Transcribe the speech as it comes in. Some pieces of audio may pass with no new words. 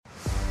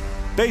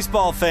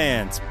Baseball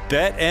fans,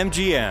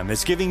 BetMGM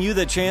is giving you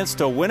the chance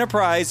to win a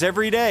prize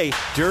every day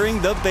during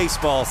the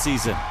baseball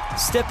season.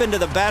 Step into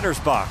the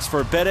batter's box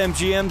for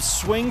BetMGM's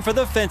Swing for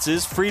the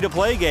Fences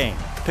free-to-play game.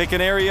 Pick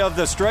an area of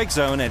the strike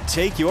zone and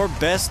take your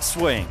best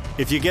swing.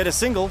 If you get a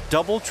single,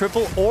 double,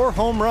 triple, or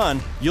home run,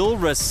 you'll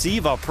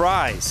receive a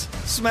prize.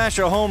 Smash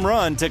a home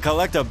run to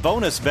collect a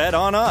bonus bet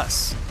on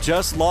us.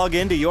 Just log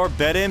into your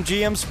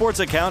BetMGM sports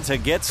account to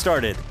get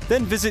started.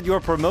 Then visit your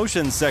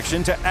promotions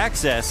section to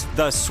access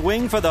the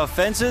Swing for the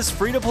Fences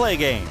free-to-play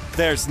game.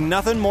 There's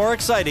nothing more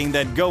exciting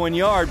than going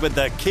yard with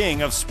the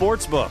king of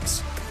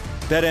sportsbooks.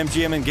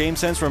 BetMGM and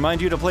GameSense remind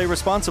you to play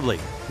responsibly.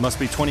 Must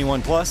be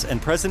 21 plus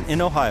and present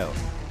in Ohio.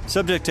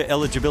 Subject to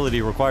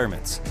eligibility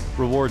requirements.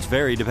 Rewards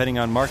vary depending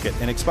on market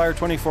and expire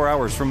 24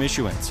 hours from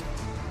issuance.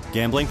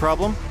 Gambling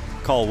problem?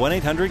 Call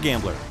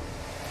 1-800-GAMBLER.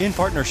 In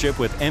partnership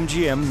with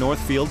MGM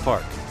Northfield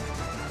Park.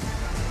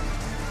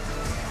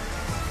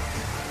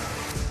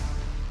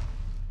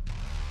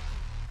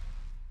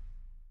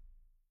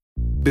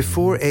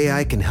 Before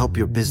AI can help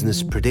your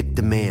business predict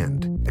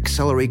demand,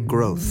 accelerate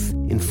growth,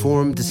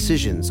 inform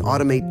decisions,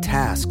 automate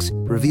tasks,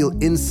 reveal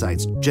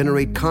insights,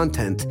 generate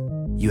content,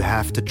 you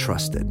have to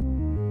trust it.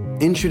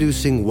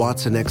 Introducing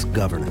watsonx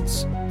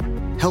Governance,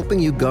 helping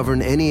you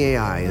govern any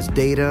AI as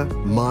data,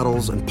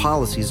 models, and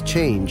policies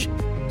change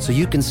so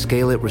you can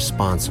scale it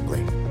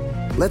responsibly.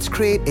 Let's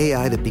create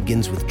AI that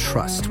begins with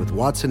trust with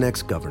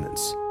watsonx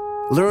Governance.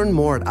 Learn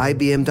more at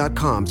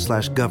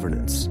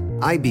ibm.com/governance.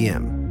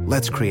 IBM,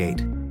 let's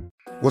create.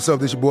 What's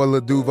up, this your boy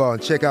Lil Duval,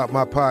 and check out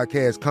my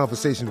podcast,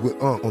 Conversations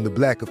with Unc, on the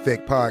Black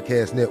Effect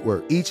Podcast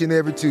Network. Each and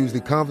every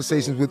Tuesday,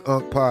 Conversations with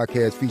Unc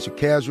podcast feature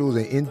casuals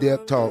and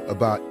in-depth talk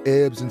about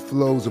ebbs and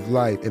flows of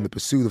life and the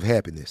pursuit of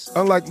happiness.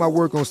 Unlike my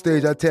work on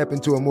stage, I tap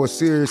into a more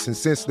serious and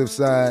sensitive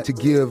side to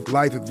give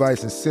life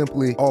advice and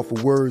simply offer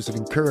words of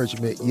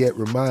encouragement, yet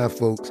remind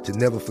folks to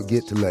never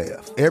forget to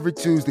laugh. Every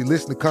Tuesday,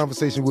 listen to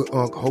Conversation with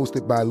Unc,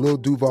 hosted by Lil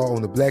Duval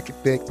on the Black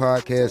Effect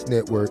Podcast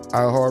Network,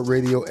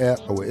 iHeartRadio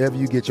app, or wherever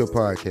you get your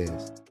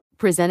podcasts.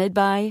 Presented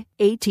by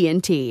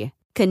AT&T.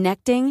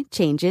 Connecting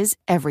changes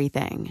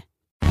everything.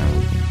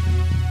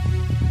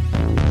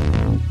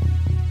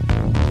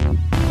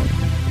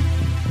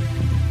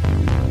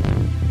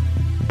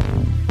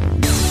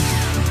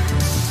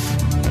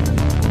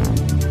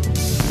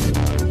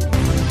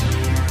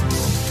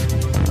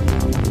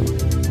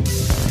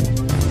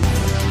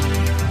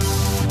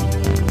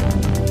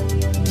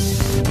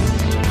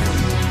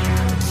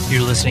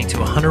 You're listening to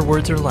 100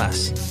 Words or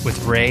Less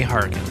with Ray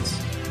Harkins.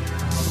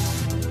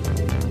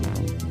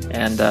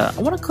 And I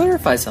want to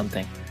clarify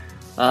something.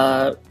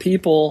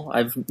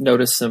 I've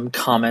noticed some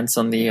comments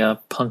on the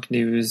Punk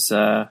News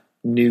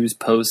news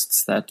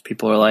posts that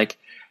people are like,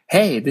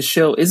 hey, this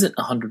show isn't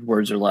 100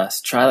 words or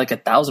less. Try like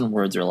 1,000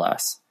 words or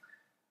less.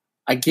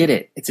 I get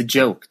it. It's a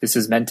joke. This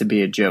is meant to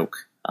be a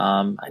joke.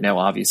 I know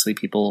obviously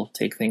people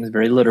take things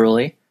very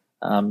literally.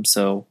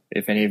 So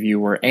if any of you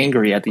were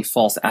angry at the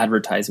false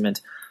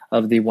advertisement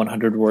of the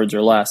 100 words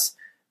or less,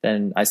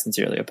 then I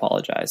sincerely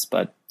apologize.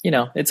 But,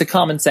 it's a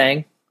common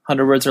saying.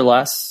 100 words or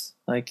less,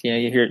 like, you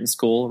hear it in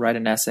school, write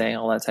an essay,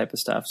 all that type of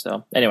stuff.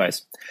 So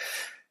anyways,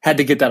 had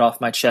to get that off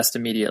my chest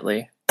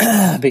immediately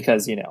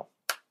because, you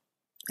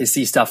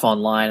see stuff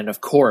online. And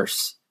of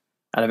course,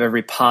 out of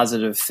every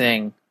positive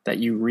thing that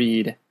you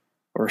read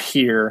or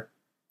hear,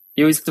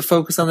 you always have to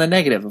focus on the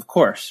negative, of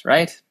course,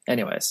 right?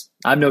 Anyways,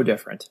 I'm no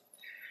different.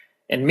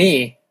 And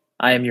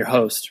I am your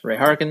host, Ray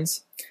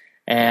Harkins.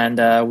 And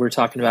we're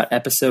talking about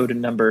episode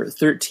number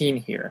 13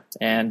 here.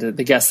 And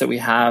the guest that we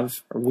have,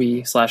 or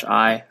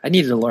I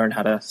needed to learn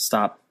how to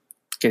stop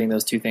getting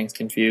those two things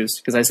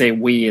confused. Because I say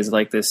we is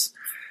like this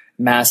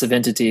massive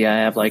entity. I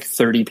have like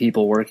 30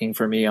 people working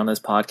for me on this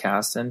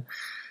podcast. And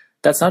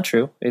that's not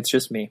true. It's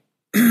just me.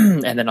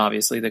 And then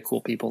obviously the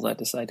cool people that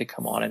decide to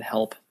come on and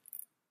help.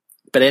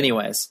 But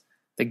anyways,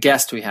 the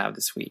guest we have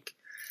this week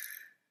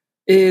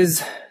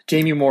is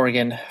Jamie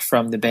Morgan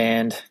from the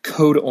band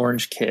Code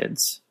Orange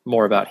Kids.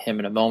 More about him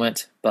in a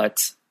moment, but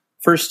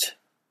first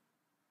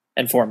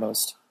and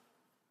foremost,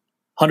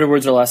 100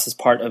 Words or Less is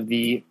part of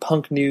the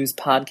Punk News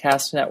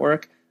Podcast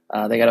Network.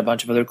 They got a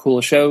bunch of other cool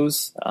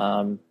shows.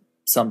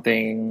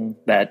 Something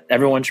that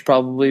everyone should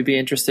probably be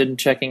interested in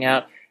checking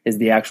out is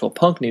the actual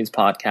Punk News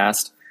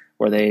Podcast,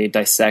 where they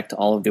dissect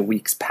all of the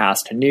week's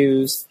past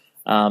news.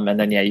 And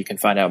then, you can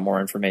find out more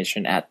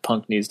information at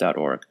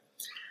punknews.org.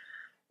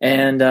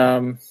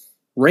 And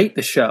rate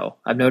the show.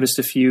 I've noticed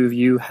a few of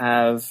you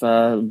have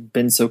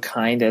been so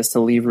kind as to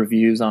leave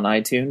reviews on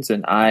iTunes,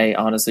 and I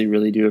honestly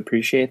really do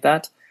appreciate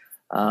that.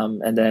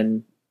 And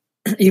then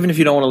even if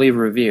you don't want to leave a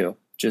review,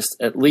 just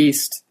at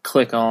least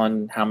click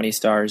on how many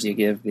stars you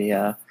give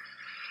the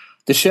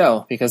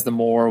show, because the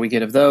more we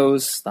get of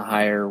those, the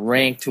higher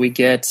ranked we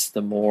get,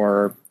 the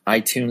more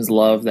iTunes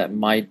love that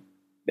might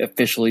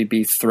officially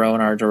be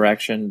thrown our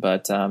direction.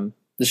 But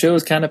the show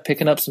is kind of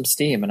picking up some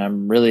steam, and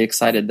I'm really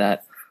excited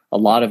that a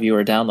lot of you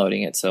are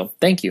downloading it, so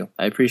thank you.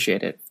 I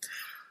appreciate it.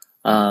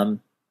 You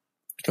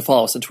can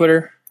follow us on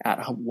Twitter at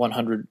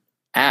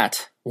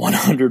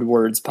 100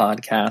 Words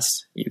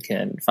Podcast. You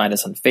can find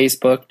us on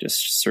Facebook.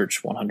 Just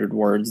search 100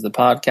 Words, the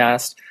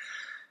podcast.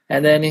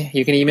 And then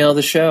you can email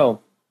the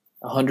show,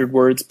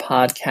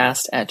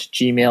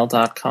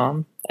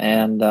 100wordspodcast@gmail.com.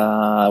 And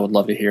I would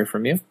love to hear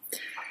from you.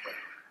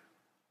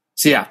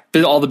 So yeah,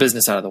 all the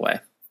business out of the way.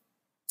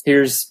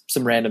 Here's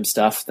some random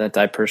stuff that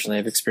I personally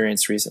have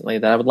experienced recently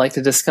that I would like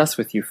to discuss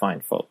with you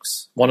fine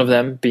folks. One of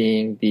them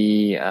being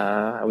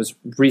I was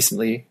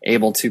recently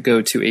able to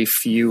go to a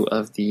few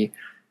of the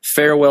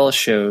farewell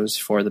shows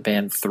for the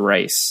band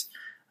Thrice.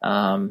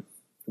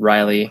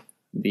 Riley,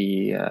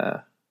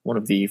 one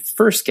of the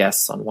first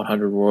guests on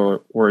 100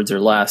 Words or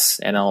Less,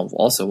 and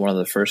also one of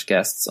the first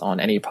guests on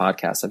any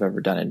podcast I've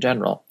ever done in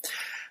general.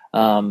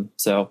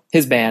 So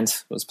his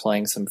band was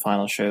playing some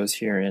final shows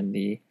here in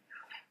the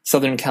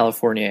Southern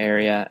California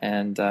area,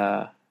 and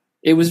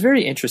it was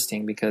very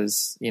interesting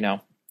because,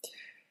 been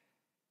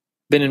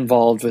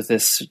involved with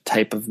this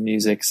type of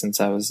music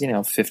since I was,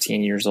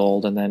 15 years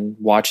old, and then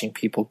watching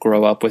people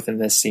grow up within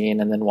this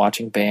scene, and then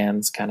watching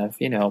bands kind of,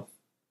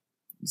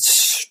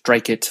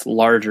 strike it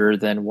larger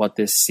than what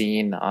this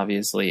scene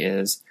obviously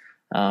is.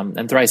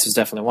 And Thrice was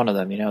definitely one of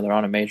them. They're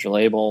on a major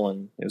label,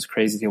 and it was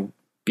crazy to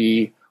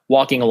be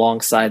walking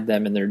alongside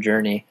them in their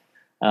journey,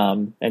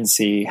 and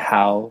see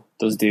how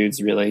those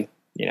dudes really,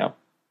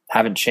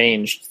 haven't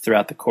changed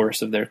throughout the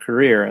course of their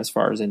career as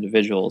far as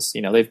individuals.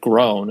 They've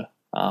grown,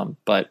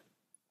 but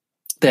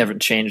they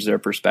haven't changed their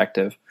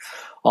perspective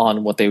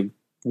on what they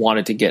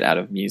wanted to get out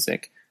of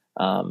music.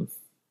 And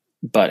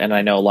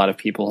I know a lot of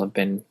people have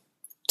been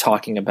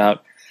talking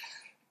about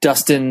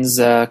Dustin's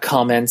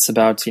comments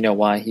about,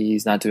 why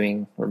he's not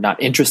doing or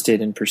not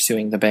interested in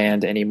pursuing the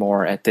band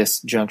anymore at this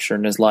juncture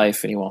in his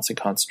life, and he wants to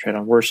concentrate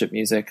on worship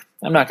music.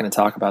 I'm not going to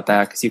talk about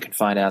that because you can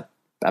find out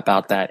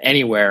about that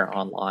anywhere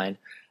online.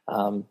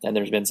 And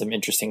there's been some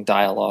interesting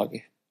dialogue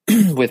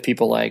with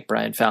people like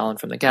Brian Fallon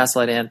from the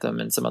Gaslight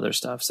Anthem and some other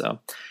stuff.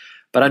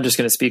 But I'm just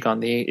going to speak on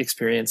the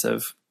experience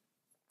of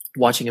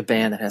watching a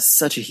band that has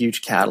such a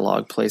huge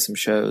catalog play some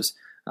shows.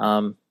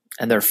 And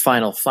their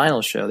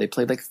final show, they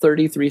played like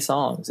 33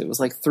 songs. It was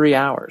like 3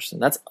 hours,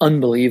 and that's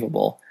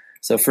unbelievable.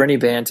 So for any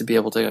band to be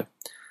able to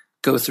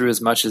go through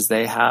as much as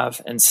they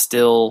have and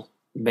still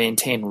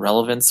maintain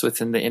relevance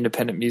within the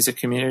independent music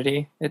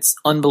community, it's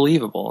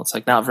unbelievable. It's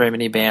like not very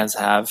many bands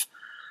have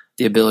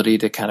the ability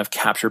to kind of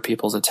capture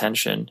people's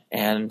attention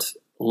and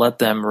let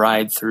them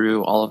ride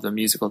through all of the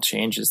musical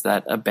changes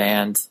that a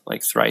band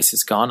like Thrice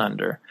has gone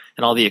under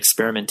and all the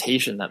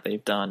experimentation that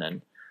they've done.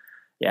 And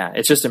yeah,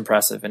 it's just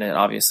impressive. And it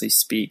obviously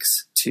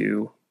speaks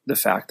to the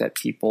fact that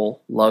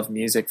people love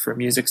music for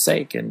music's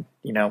sake. And,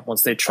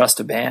 once they trust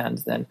a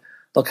band, then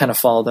they'll kind of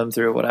follow them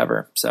through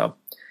whatever. So,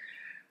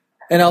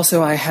 and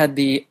also I had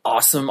the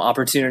awesome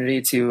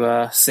opportunity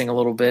to sing a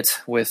little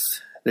bit with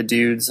the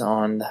dudes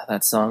on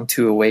that song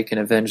To Awake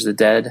and Avenge the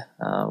Dead,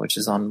 which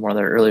is on one of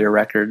their earlier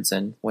records.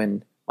 And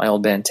when my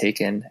old band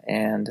Taken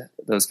and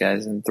those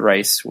guys in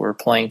Thrice were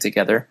playing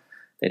together,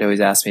 they'd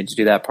always ask me to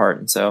do that part.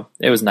 And so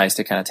it was nice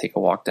to kind of take a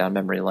walk down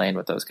memory lane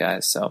with those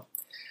guys. So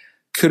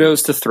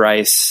kudos to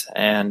Thrice.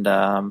 And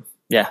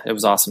it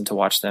was awesome to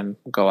watch them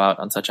go out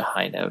on such a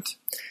high note.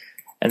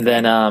 And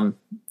then a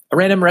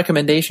random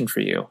recommendation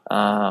for you,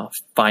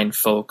 fine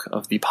folk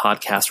of the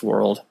podcast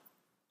world.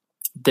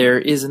 There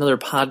is another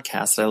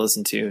podcast that I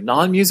listen to,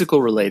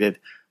 non-musical related,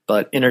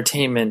 but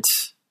entertainment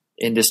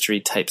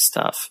industry type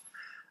stuff.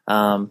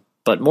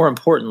 But more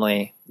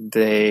importantly,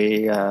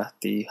 the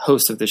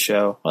host of the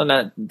show, well,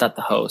 not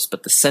the host,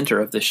 but the center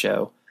of the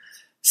show,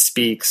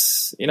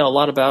 speaks, a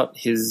lot about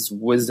his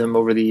wisdom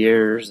over the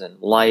years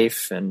and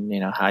life and,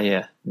 how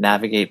you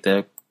navigate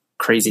the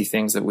crazy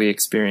things that we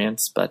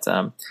experience. But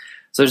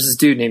so there's this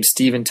dude named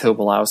Stephen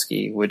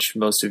Tobolowsky, which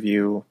most of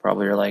you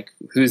probably are like,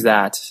 who's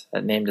that?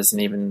 That name doesn't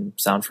even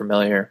sound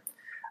familiar.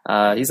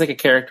 He's like a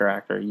character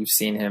actor. You've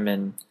seen him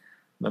in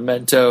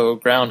Memento,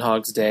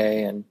 Groundhog's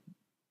Day, and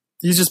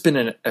he's just been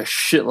in a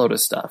shitload of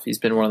stuff. He's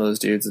been one of those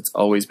dudes that's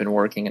always been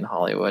working in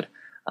Hollywood.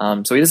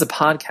 So he does a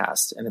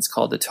podcast, and it's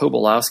called The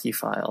Tobolowsky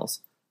Files.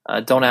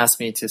 Don't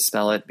ask me to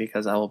spell it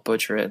because I will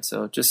butcher it.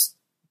 So just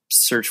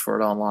search for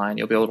it online.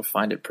 You'll be able to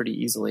find it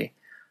pretty easily.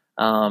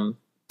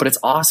 But it's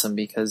awesome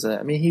because,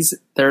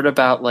 they're at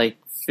about like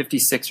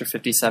 56 or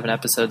 57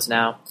 episodes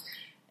now.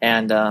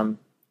 And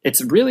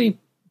it's really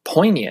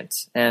poignant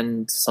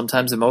and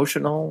sometimes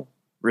emotional,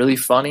 really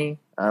funny,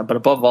 but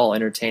above all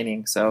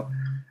entertaining. So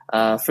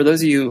for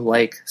those of you who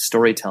like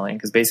storytelling,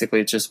 because basically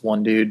it's just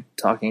one dude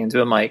talking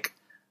into a mic,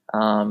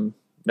 no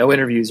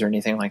interviews or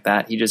anything like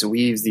that. He just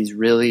weaves these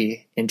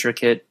really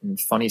intricate and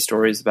funny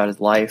stories about his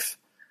life.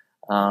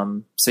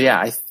 So yeah,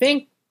 I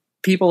think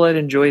people that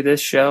enjoy this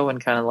show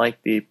and kind of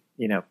like the,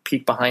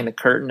 peek behind the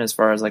curtain as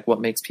far as like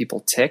what makes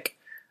people tick,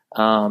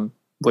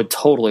 would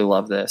totally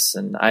love this.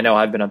 And I know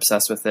I've been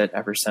obsessed with it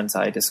ever since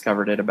I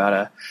discovered it about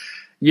a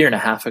year and a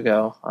half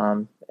ago.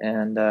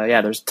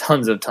 There's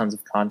tons of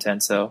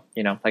content. So,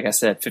 like I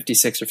said,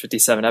 56 or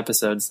 57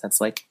 episodes,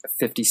 that's like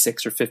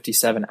 56 or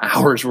 57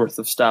 hours worth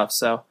of stuff.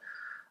 So,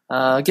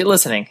 get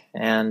listening.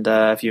 And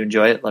if you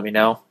enjoy it, let me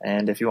know.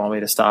 And if you want me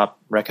to stop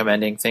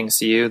recommending things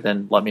to you,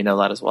 then let me know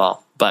that as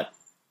well. But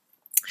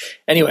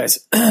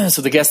anyways,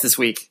 so the guest this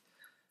week,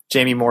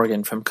 Jamie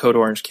Morgan from Code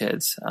Orange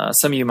Kids.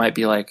 Some of you might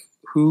be like,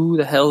 who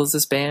the hell is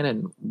this band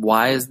and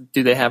why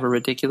do they have a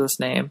ridiculous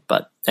name?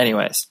 But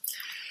anyways,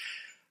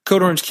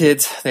 Code Orange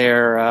Kids,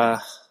 they're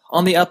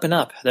on the up and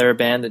up. They're a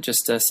band that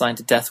just signed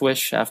to Death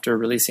Wish after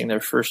releasing their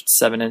first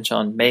 7-inch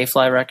on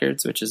Mayfly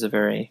Records, which is a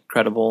very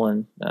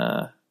credible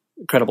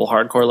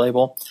hardcore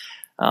label.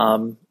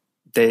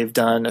 They've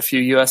done a few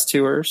U.S.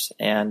 tours,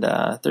 and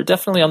they're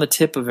definitely on the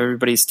tip of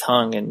everybody's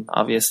tongue. And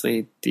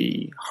obviously,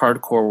 the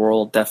hardcore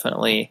world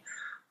definitely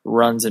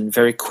runs in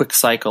very quick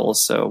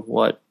cycles. So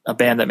what a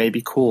band that may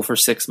be cool for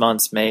 6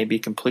 months may be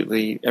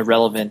completely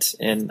irrelevant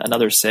in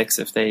another 6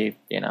 if they,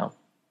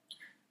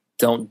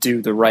 don't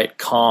do the right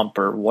comp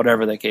or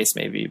whatever the case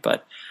may be.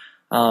 But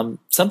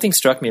something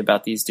struck me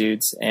about these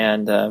dudes,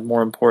 and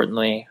more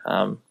importantly,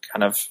 kind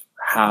of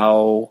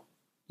how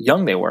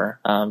young they were,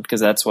 because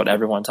that's what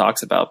everyone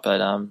talks about.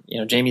 But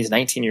Jamie's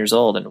 19 years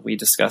old, and we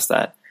discussed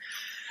that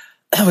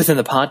within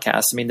the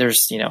podcast. I mean,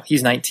 there's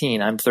he's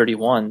 19, I'm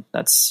 31.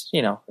 That's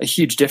a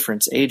huge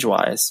difference age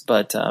wise,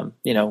 but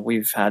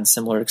we've had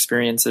similar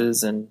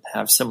experiences and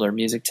have similar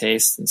music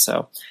tastes, and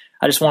so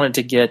I just wanted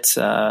to get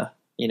a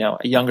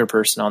younger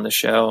person on the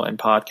show and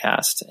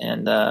podcast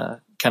and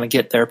kind of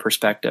get their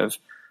perspective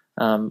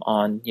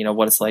on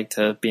what it's like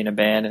to be in a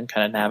band and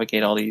kind of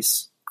navigate all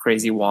these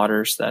crazy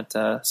waters that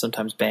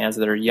sometimes bands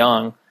that are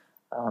young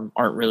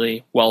aren't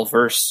really well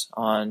versed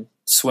on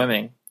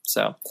swimming.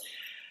 So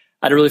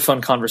I had a really fun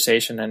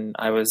conversation, and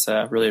I was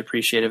really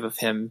appreciative of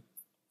him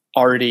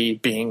already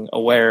being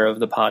aware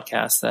of the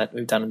podcast that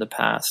we've done in the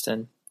past,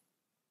 and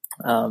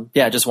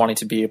just wanting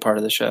to be a part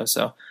of the show.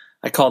 So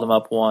I called him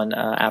up one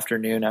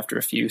afternoon after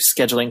a few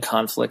scheduling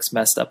conflicts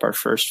messed up our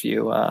first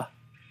few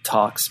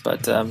talks.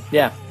 But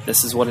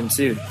this is what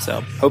ensued.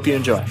 So hope you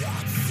enjoy.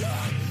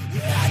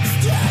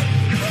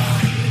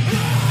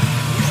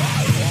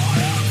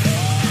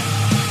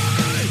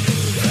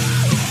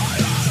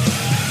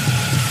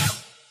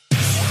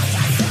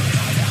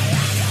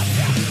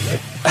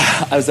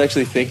 I was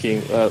actually thinking,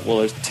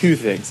 there's two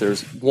things.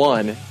 There's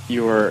one,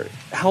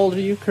 how old are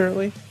you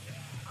currently?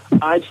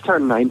 I just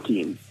turned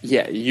 19.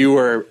 Yeah, you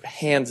were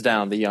hands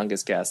down the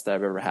youngest guest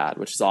I've ever had,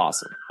 which is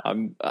awesome.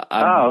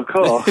 Oh,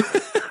 cool.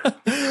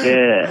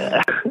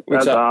 Yeah,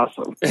 that's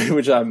awesome.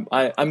 Which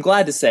I'm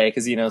glad to say,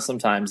 because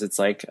sometimes it's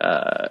like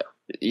I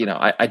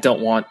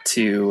don't want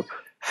to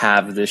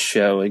have this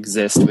show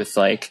exist with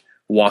like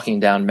walking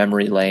down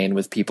memory lane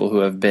with people who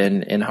have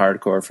been in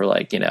hardcore for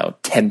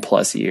 10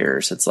 plus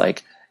years. It's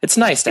like it's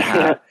nice to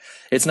have.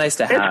 It's nice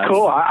to have. It's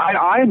cool.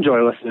 I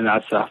enjoy listening to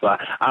that stuff, but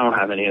I don't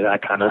have any of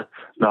that kind of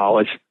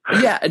knowledge.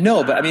 Yeah,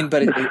 no, but I mean,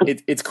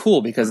 it's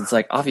cool because it's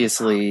like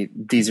obviously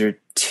these are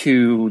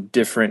two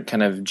different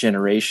kind of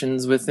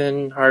generations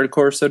within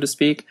hardcore, so to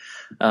speak.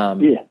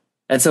 And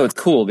so it's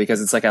cool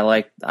because it's like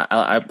I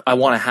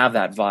want to have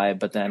that vibe,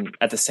 but then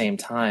at the same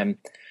time,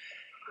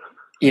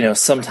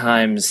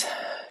 sometimes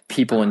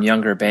people in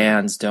younger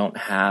bands don't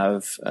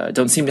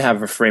seem to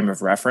have a frame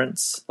of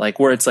reference, like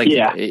where it's like.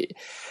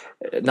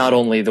 Not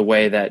only the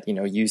way that,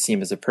 you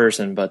seem as a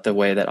person, but the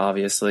way that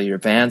obviously your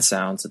band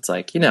sounds. It's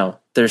like,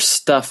 there's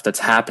stuff that's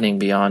happening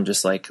beyond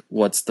just like,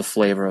 what's the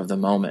flavor of the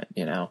moment,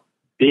 Yeah,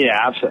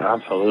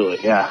 absolutely.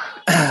 Yeah.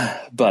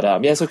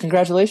 But, so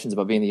congratulations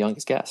about being the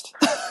youngest guest.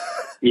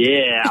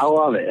 Yeah, I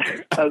love it.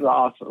 That's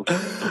awesome.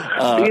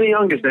 Being the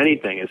youngest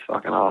anything is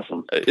fucking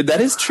awesome. That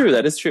is true.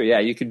 Yeah,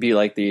 you could be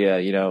like the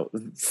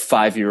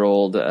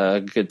 5-year-old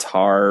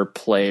guitar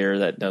player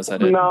that knows how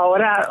to. No,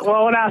 it has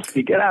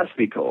to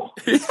be cool.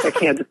 It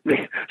can't just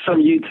be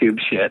some YouTube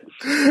shit.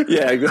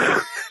 Yeah,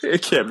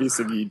 it can't be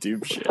some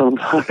YouTube shit.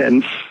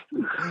 Sometimes.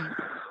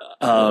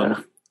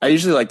 I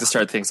usually like to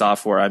start things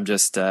off where I'm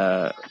just.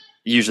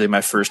 Usually my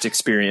first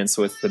experience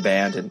with the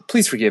band, and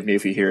please forgive me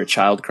if you hear a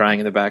child crying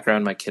in the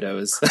background. My kiddo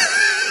is.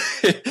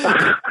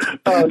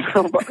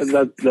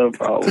 That's no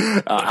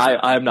problem.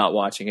 I'm not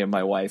watching it.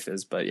 My wife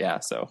is, but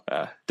yeah. So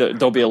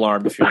don't be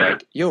alarmed if you're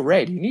like, "Yo,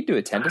 Ray, do you need to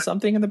attend to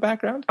something in the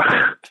background?"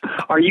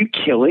 Are you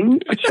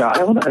killing a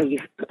child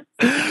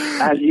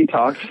as you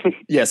talk?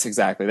 Yes,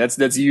 exactly.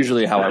 That's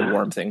usually how I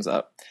warm things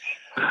up.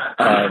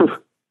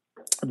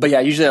 But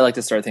yeah, usually I like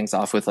to start things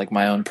off with like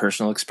my own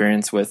personal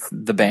experience with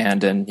the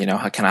band and,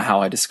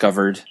 how I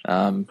discovered,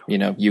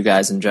 you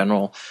guys in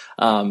general.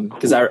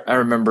 Cause I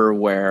remember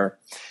where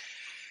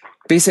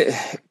basically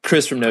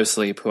Chris from No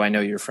Sleep, who I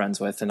know you're friends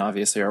with and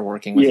obviously are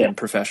working with him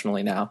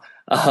professionally now.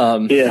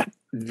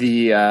 He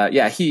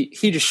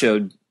just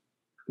showed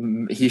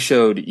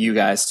you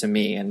guys to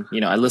me, and,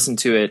 I listened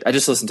to it. I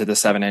just listened to the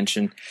 7-inch,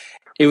 and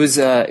it was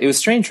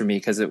strange for me.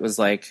 Cause it was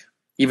like,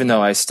 even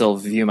though I still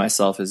view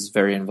myself as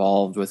very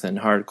involved within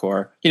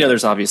hardcore,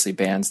 there's obviously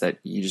bands that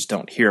you just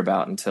don't hear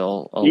about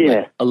until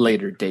a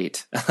later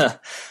date.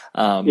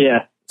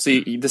 So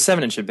the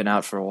 7-inch had been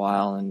out for a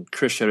while, and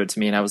Chris showed it to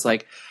me, and I was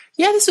like,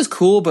 yeah, this is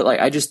cool, but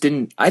like I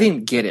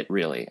didn't get it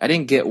really. I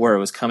didn't get where it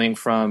was coming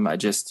from. I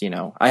just,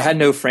 I had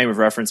no frame of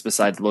reference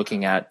besides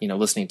looking at,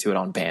 listening to it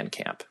on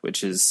Bandcamp,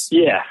 which is,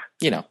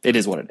 it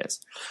is what it is.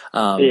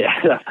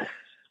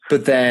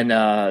 But then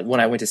when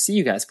I went to see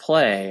you guys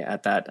play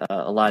at that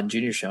Aladdin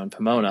Jr. show in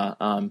Pomona,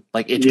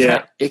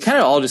 it kind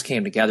of all just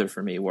came together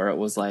for me, where it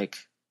was like,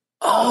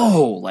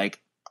 oh, like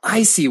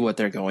I see what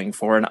they're going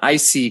for, and I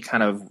see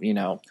kind of,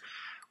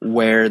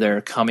 where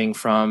they're coming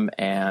from,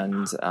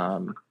 and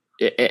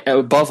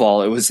above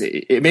all,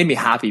 it made me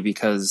happy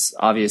because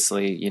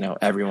obviously,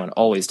 everyone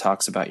always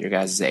talks about your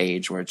guys'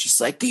 age, where it's just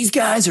like, these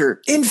guys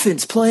are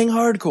infants playing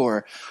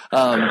hardcore.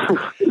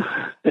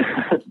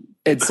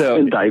 And so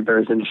in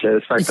diapers and shit.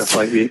 It's like that's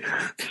like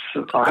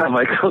I'll have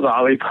like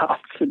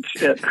lollipops and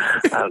shit.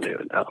 I don't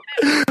even know.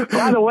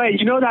 By the way,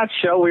 that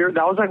show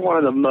that was like one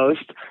of the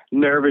most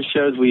nervous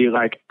shows we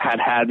like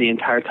had the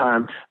entire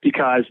time,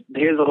 because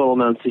here's a little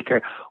known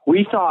secret.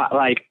 We thought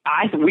like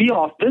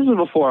this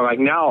was before, like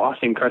now us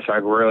and Chris are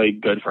like really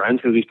good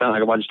friends because we spent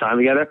like a bunch of time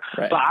together.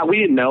 Right. But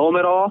we didn't know him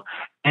at all.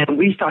 And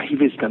we thought he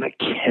was going to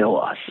kill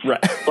us.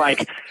 Right.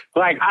 Like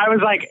I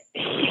was like,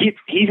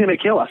 he's going to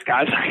kill us,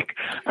 guys. Like,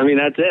 I mean,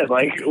 that's it.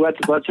 Like,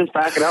 let's just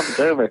back it up. It's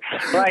over.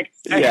 Like,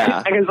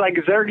 yeah. Because like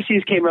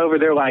Xerxes came over,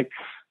 they're like,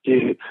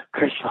 dude,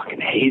 Chris fucking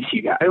hates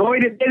you guys. Well,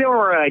 they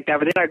were like that,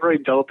 but they like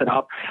really built it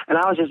up. And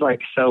I was just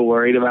like so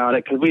worried about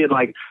it because we were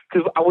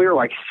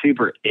like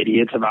super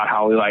idiots about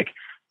how we like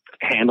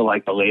handle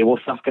like the label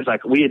stuff, because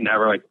like we had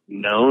never like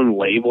known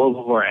labels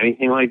or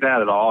anything like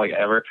that at all, like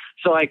ever.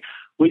 So like,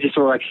 we just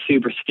were like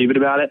super stupid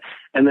about it.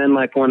 And then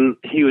like when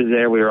he was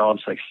there, we were all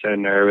just like so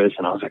nervous.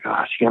 And I was like,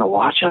 oh, is he going to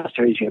watch us,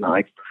 or is he going to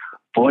like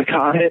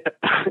boycott it?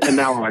 And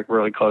now we're like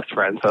really close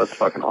friends. So it's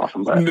fucking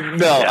awesome. But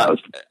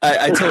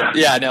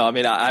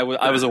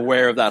I was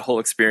aware of that whole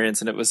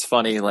experience, and it was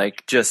funny,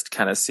 like just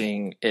kind of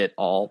seeing it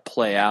all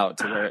play out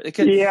to where it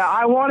could. Yeah.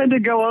 I wanted to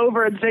go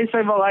over and say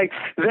something, but like,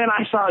 then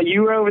I saw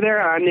you were over there,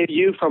 and I knew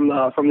you from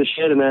the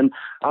shit. And then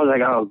I was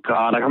like, oh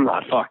God, like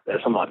fuck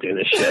this. I'm not doing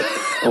this shit.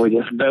 And we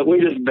just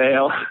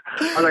bail.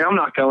 I was like, I'm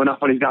not going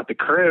up when he's got the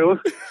crew.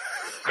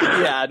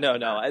 Yeah, no.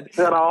 I'm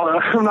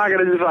not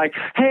gonna just like,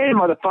 hey,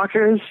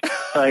 motherfuckers,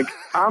 like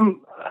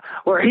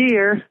we're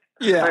here.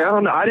 Yeah, like, I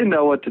don't know. I didn't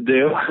know what to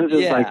do. I was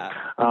just like,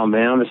 oh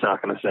man, I'm just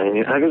not gonna say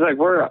anything. Because like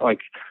we're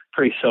like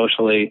pretty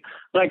socially,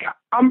 like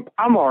I'm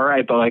all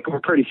right, but like we're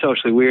pretty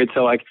socially weird.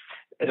 So like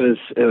it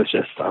was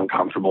just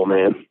uncomfortable,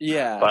 man.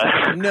 Yeah,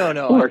 but no,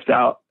 it worked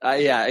out.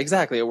 Yeah,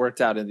 exactly. It worked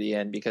out in the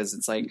end, because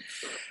it's like,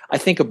 I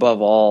think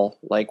above all,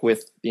 like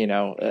with,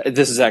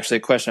 this is actually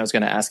a question I was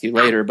going to ask you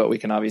later, but we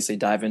can obviously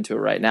dive into it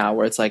right now,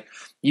 where it's like,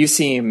 you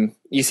seem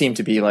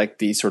to be like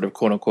the sort of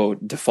quote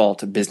unquote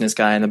default business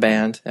guy in the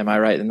band. Am I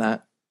right in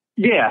that?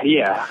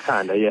 Yeah,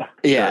 kind of, yeah.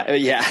 Yeah.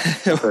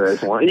 There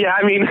is one. Yeah,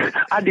 I mean,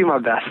 I do my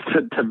best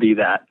to be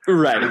that.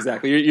 Right,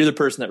 exactly. You're the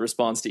person that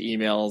responds to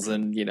emails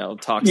and,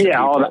 talks to people.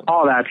 Yeah,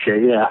 all that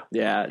shit, yeah.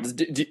 Yeah.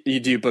 Do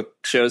you book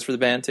shows for the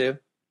band too?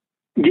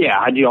 Yeah,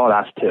 I do all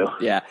that too.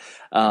 Yeah.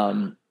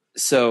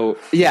 So,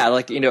 yeah,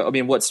 like,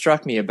 what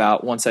struck me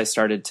about once I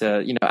started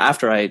to,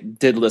 after I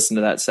did listen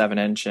to that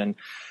 7-inch and,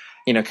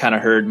 kind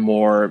of heard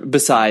more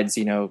besides,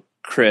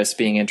 Chris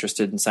being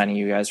interested in signing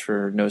you guys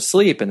for No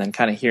Sleep, and then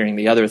kind of hearing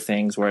the other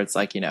things where it's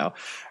like,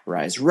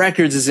 Rise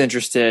Records is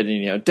interested,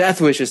 and,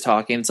 Death Wish is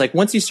talking. It's like,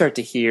 once you start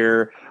to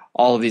hear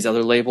all of these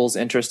other labels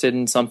interested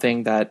in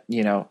something that,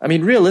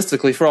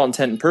 realistically, for all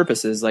intent and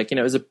purposes, like,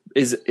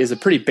 is a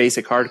pretty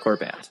basic hardcore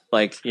band.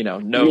 Like,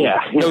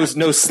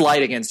 no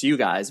slight against you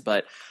guys,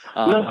 but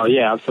no,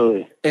 yeah,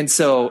 absolutely. And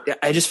so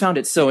I just found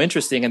it so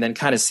interesting, and then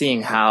kind of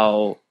seeing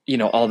how,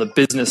 all the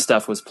business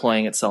stuff was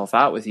playing itself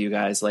out with you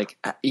guys. Like,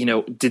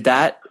 did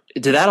that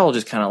all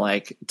just kind of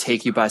like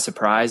take you by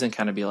surprise and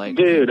kind of be like,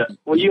 dude,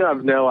 well, you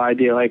have no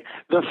idea. Like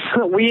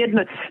we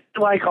had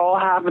like all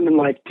happened in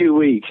like 2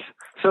 weeks.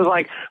 So it's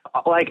like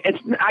it's,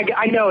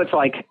 I know it's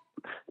like,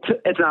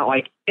 it's not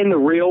like in the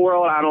real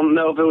world. I don't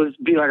know if it was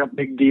be like a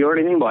big deal or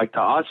anything, but like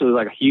to us, it was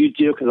like a huge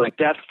deal. Cause like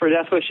Death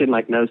Wish and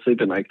like No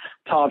Sleep and like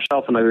Top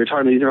Shelf and like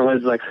Return to these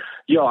airlines, like,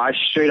 yo, I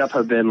straight up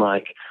have been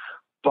like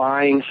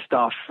buying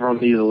stuff from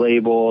these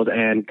labels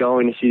and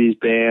going to see these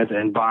bands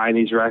and buying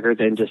these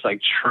records and just like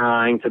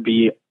trying to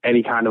be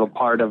any kind of a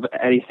part of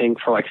anything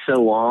for like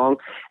so long,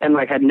 and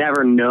like had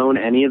never known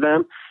any of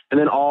them. And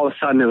then all of a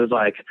sudden it was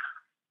like,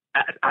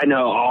 I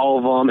know all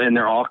of them and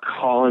they're all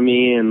calling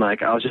me, and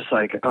like I was just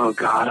like, oh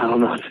God, I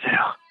don't know what to do.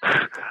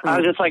 I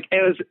was just like,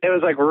 it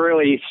was like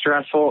really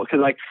stressful,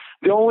 because like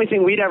the only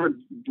thing we'd ever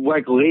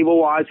like label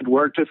wise had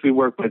worked with, we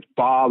worked with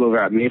Bob over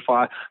at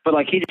Mayfly, but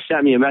like he just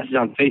sent me a message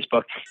on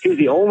Facebook. He was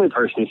the only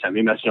person who sent me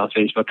a message on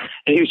Facebook,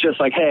 and he was just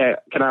like, hey,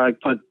 can I like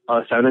put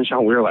a 7-inch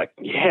on? We were like,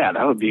 yeah,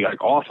 that would be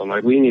like awesome.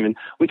 Like we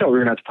thought we were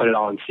gonna have to put it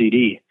on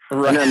CD.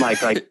 Right. And then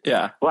like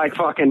yeah, like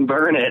fucking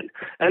burn it.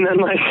 And then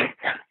like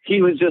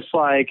he was just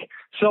like,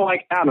 so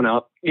like I don't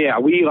know. Yeah,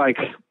 we like,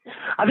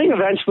 I think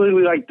eventually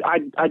we like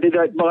I did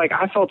that, but like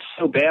I felt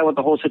so bad with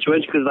the whole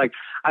situation, because like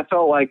I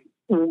felt like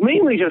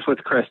mainly just with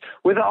Chris.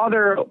 With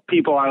other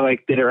people, I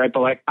like did it right,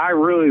 but like I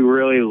really,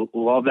 really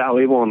love that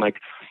label, and like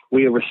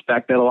we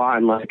respect it a lot,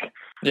 and like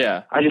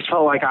Yeah. I just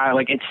felt like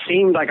it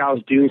seemed like I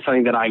was doing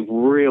something that I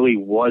really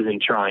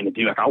wasn't trying to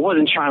do. Like I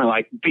wasn't trying to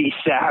like be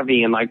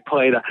savvy and like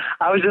play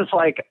I was just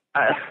like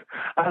I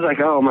was like,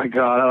 oh my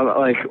god,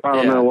 I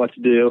don't know what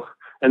to do,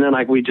 and then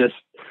like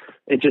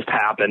it just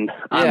happened.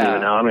 I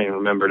don't even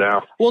remember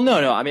now. Well,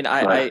 no. I mean,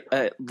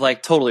 I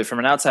like totally from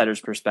an outsider's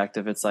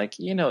perspective, it's like,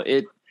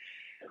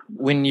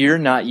 when you're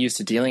not used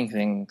to dealing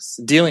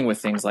with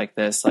things like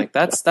this, like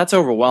that's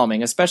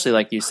overwhelming, especially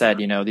like you said,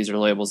 these are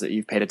labels that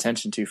you've paid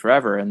attention to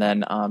forever. And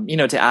then,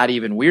 to add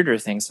even weirder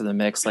things to the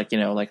mix, like,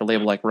 like a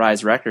label like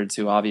Rise Records,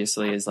 who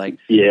obviously is like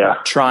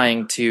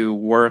trying to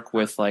work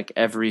with like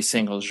every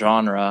single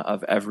genre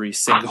of every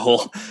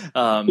single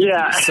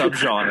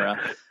subgenre.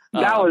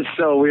 That was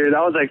so weird.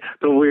 That was like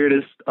the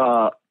weirdest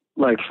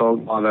like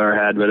phone call I've ever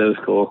had, but it was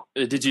cool.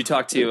 Did you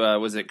talk to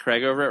was it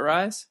Craig over at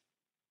Rise?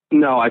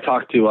 No, I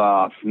talked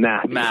to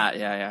Matt. Matt,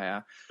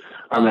 yeah.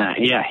 Matt,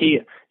 yeah,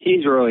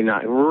 he's really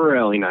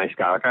really nice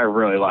guy. Like I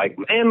really like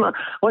him, and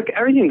like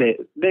everything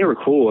they were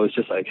cool. It was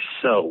just like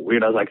so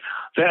weird. I was like,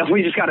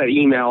 we just got an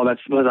email that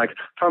was like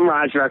from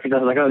Rise Records. I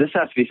was like, oh, this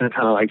has to be some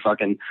kind of like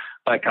fucking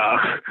like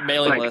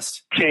mailing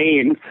list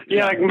chain,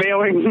 like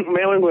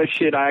mailing list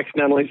shit I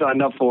accidentally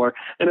signed up for,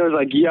 and it was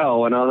like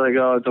yo, and I was like,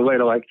 oh, it's a way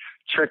to like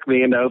trick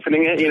me into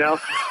opening it,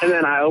 and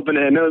then I opened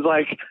it, and it was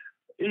like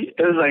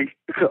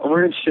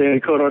weird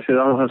shit. I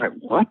was like,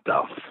 what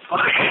the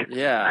fuck?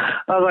 Yeah.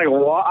 I was like,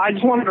 what? I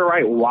just wanted to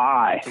write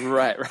why.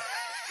 Right.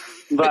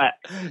 But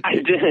I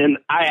didn't.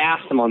 I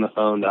asked him on the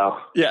phone though.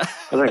 Yeah.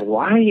 I was like,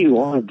 why do you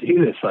want to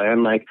do this?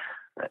 And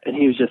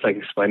he was just like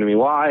explaining to me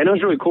why, and it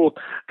was really cool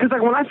because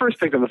like when I first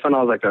picked up the phone,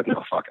 I was like, there's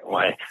no fucking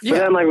way. Yeah. But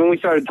then like when we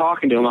started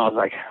talking to him, I was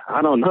like,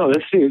 I don't know,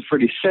 this seems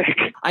pretty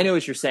sick. I know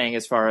what you're saying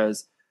as far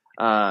as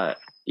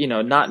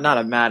not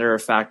a matter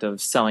of fact of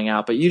selling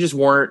out, but you just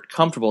weren't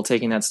comfortable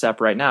taking that step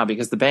right now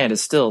because the band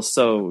is still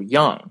so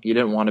young. You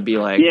didn't want to be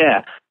like,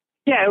 yeah,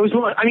 it was.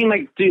 I mean,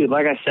 like, dude,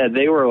 like I said,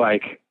 they were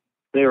like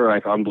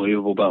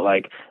unbelievable, but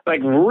like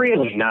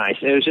really nice.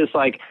 It was just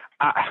like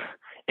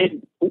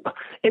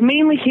it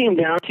mainly came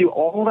down to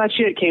all that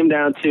shit came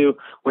down to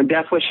when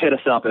Deathwish hit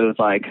us up. It was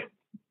like,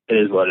 it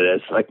is what it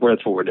is. Like,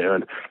 that's what we're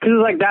doing. Because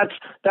like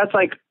that's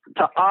like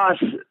to us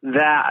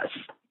that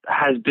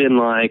has been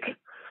like.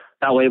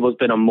 That label's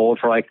been a mold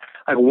for like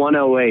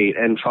 108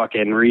 and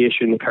fucking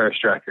reissuing the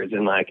Cursed records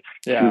and like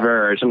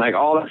Converge and like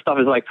all that stuff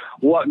is like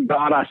what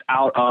got us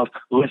out of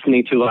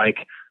listening to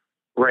like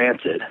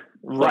Rancid.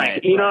 Right.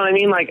 Like, you know what I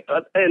mean? Like,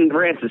 and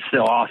Rancid's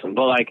still awesome,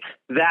 but like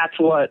that's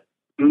what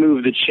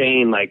moved the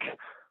chain like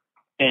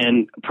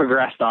and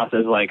progressed us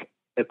as like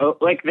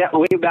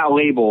that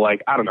label.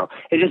 Like, I don't know.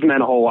 It just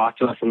meant a whole lot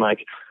to us, and like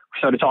we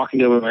started talking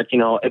to him like,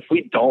 if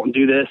we don't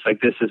do this, like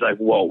this is like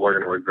what we're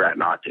going to regret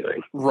not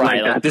doing.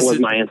 Right. Like, that was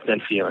my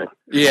instant feeling.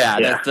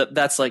 Yeah.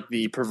 That's like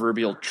the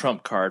proverbial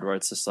trump card where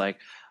it's just like,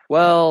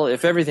 well,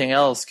 if everything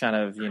else kind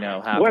of,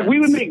 happens. Well,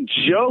 we would make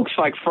jokes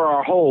like for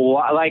our whole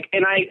like,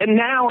 and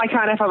now I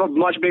kind of have a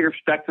much bigger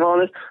perspective on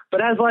this, but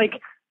as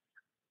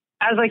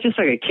just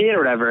like a kid or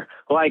whatever,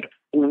 like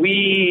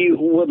we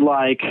would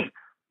like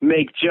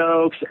make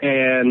jokes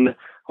and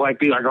like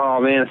be like,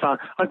 oh man, it's not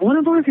like one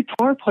of our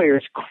guitar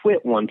players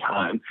quit one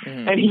time,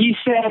 and he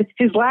said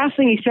his last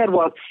thing he said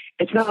was,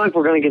 "It's not like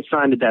we're going to get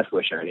signed to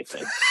Deathwish or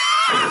anything."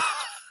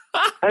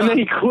 And then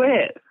he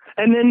quit,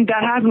 and then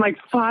that happened like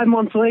 5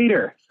 months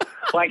later.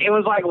 Like it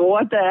was like,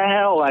 what the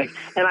hell? Like,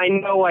 and I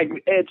know like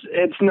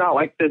it's not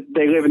like that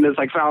they live in this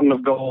like fountain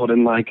of gold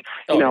and like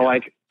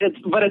like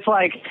but it's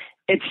like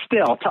it's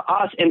still to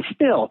us and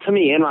still to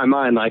me in my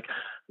mind like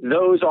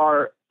those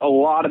are. A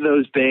lot of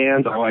those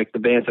bands are like the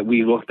bands that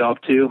we looked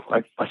up to,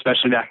 like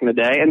especially back in the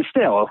day, and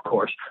still, of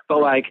course. But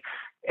like,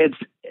 it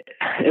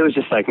was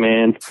just like,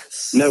 man,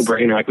 no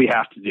brainer. Like we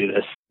have to do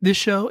this. This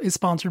show is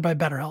sponsored by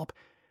BetterHelp.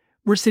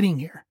 We're sitting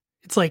here.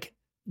 It's like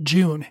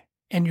June,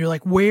 and you're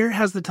like, where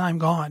has the time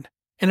gone?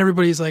 And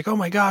everybody's like, oh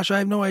my gosh, I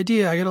have no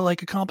idea. I got to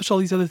like accomplish all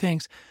these other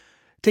things.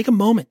 Take a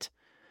moment.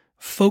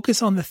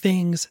 Focus on the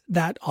things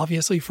that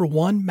obviously, for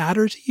one,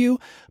 matter to you,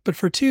 but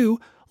for two,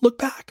 look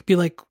back. Be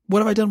like, what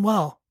have I done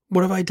well?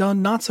 What have I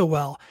done not so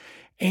well?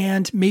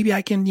 And maybe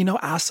I can,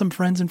 ask some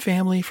friends and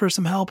family for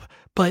some help.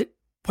 But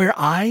where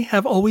I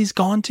have always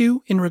gone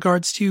to in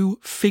regards to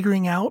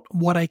figuring out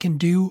what I can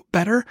do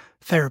better,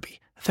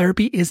 therapy.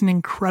 Therapy is an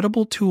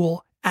incredible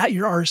tool at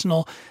your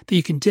arsenal that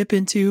you can dip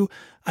into.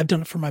 I've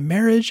done it for my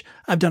marriage.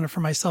 I've done it for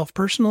myself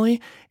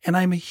personally. And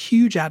I'm a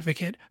huge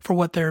advocate for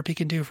what therapy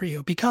can do for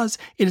you because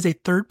it is a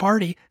third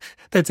party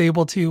that's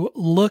able to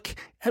look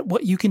at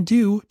what you can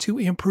do to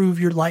improve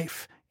your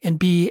life and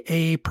be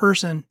a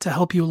person to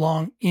help you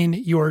along in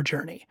your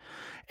journey.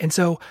 And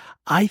so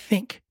I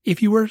think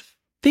if you were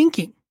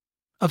thinking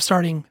of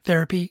starting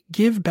therapy,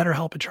 give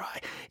BetterHelp a try.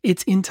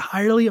 It's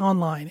entirely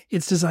online.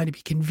 It's designed to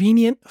be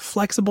convenient,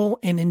 flexible,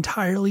 and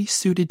entirely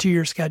suited to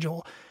your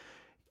schedule.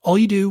 All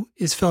you do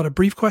is fill out a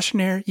brief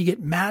questionnaire, you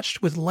get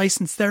matched with a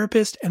licensed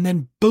therapist, and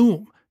then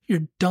boom,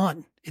 You're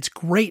done. It's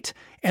great.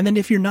 And then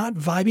if you're not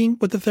vibing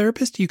with the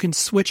therapist, you can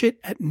switch it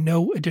at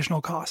no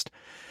additional cost.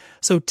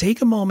 So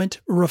take a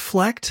moment,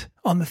 reflect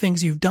on the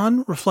things you've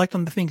done, reflect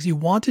on the things you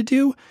want to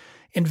do,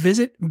 and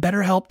visit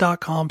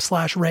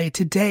betterhelp.com/Ray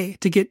today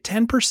to get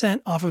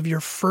 10% off of your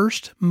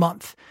first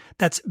month.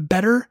 That's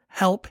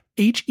BetterHelp,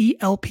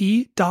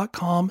 HELP.com/Ray.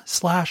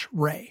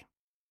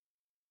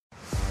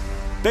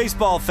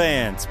 Baseball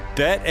fans,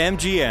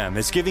 BetMGM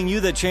is giving you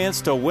the chance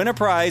to win a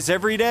prize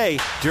every day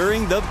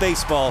during the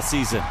baseball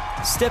season.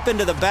 Step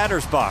into the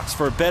batter's box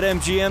for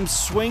BetMGM's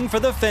Swing for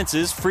the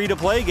Fences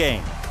free-to-play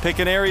game. Pick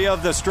an area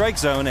of the strike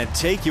zone and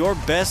take your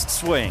best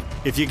swing.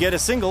 If you get a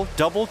single,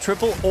 double,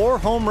 triple, or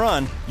home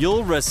run,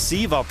 you'll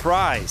receive a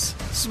prize.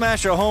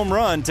 Smash a home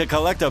run to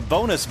collect a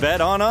bonus bet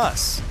on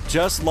us.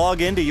 Just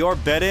log into your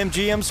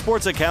BetMGM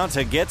sports account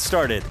to get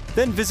started.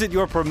 Then visit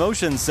your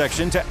promotions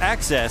section to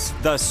access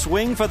the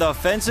Swing for the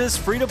Fences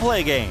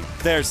free-to-play game.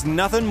 There's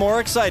nothing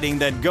more exciting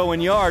than going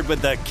yard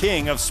with the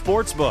king of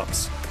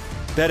sportsbooks.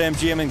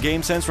 BetMGM and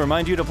GameSense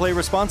remind you to play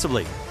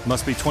responsibly.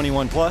 Must be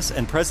 21 plus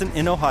and present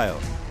in Ohio.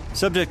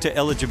 Subject to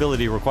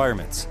eligibility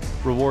requirements.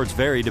 Rewards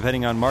vary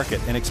depending on market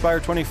and expire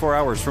 24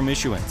 hours from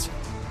issuance.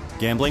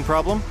 Gambling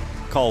problem?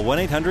 Call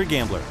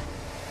 1-800-GAMBLER.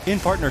 In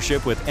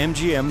partnership with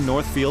MGM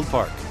Northfield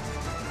Park.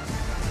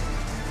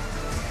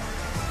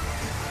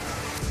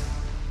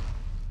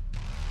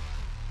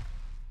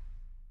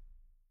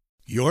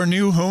 Your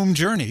new home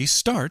journey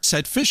starts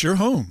at Fisher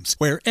Homes,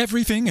 where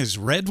everything is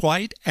red,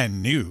 white,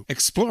 and new.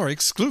 Explore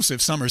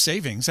exclusive summer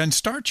savings and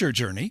start your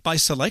journey by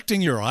selecting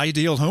your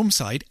ideal home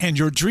site and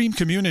your dream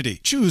community.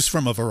 Choose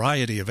from a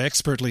variety of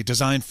expertly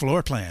designed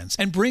floor plans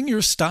and bring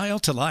your style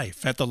to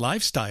life at the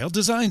Lifestyle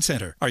Design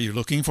Center. Are you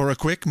looking for a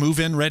quick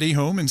move-in ready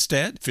home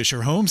instead?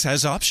 Fisher Homes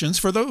has options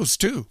for those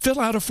too. Fill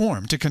out a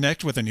form to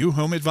connect with a new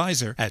home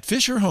advisor at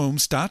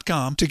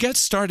FisherHomes.com to get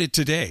started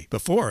today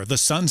before the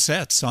sun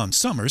sets on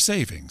summer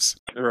savings.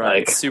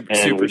 Right. Super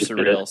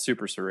surreal.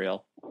 Super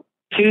surreal.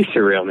 Too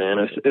surreal,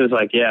 man. It was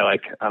like, yeah,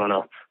 like, I don't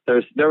know.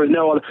 There was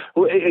no other,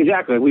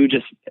 exactly.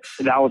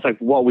 That was like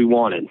what we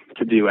wanted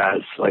to do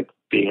as like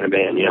being in a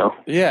band, you know?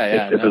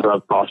 Yeah. If it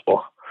was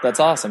possible.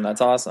 That's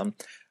awesome.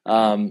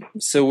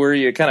 So were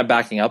you kind of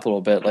backing up a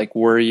little bit? Like,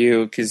 were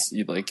you, cause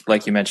you,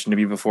 like you mentioned to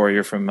me before,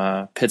 you're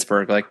from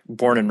Pittsburgh, like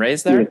born and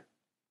raised there?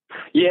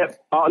 Yeah.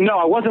 No,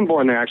 I wasn't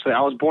born there, actually. I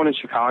was born in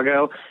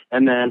Chicago,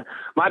 and then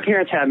my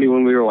parents had me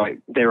when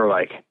they were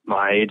like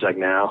my age, like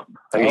now,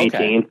 like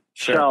 18.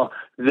 Sure. So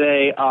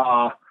they,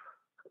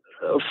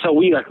 so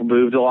we like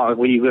moved a lot.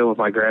 We lived with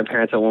my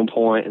grandparents at one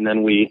point, and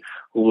then we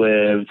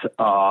lived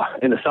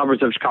in the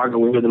suburbs of Chicago.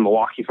 We lived in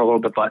Milwaukee for a little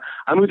bit, but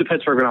I moved to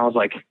Pittsburgh when I was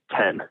like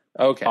 10.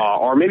 Okay.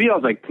 Or maybe I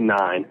was like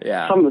 9.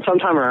 Yeah.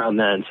 Sometime around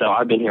then. So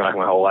I've been here like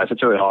my whole life.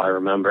 It's really all I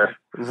remember.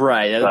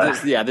 Right.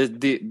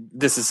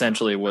 This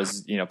essentially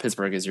was,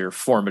 Pittsburgh is your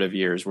formative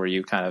years where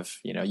you kind of,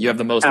 you have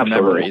the most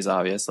memories,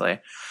 obviously.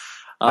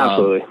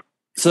 Absolutely.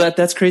 So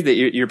that's crazy that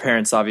your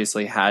parents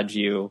obviously had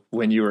you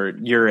when you were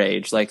your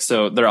age. Like,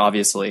 so they're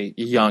obviously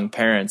young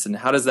parents. And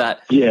how does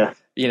that, for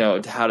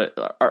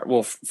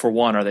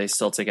one, are they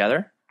still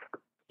together?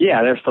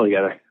 Yeah, they're still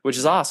together. Which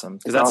is awesome.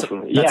 That's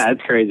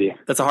it's crazy.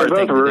 That's a hard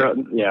thing to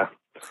do. Yeah.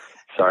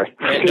 Sorry.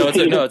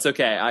 No, it's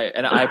okay.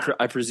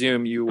 I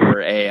presume you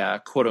were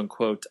a quote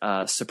unquote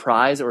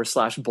surprise or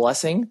 /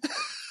 blessing.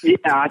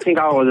 Yeah, I think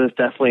I was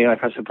definitely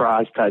like a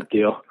surprise type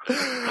deal.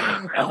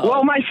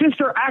 Well, my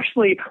sister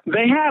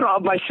they had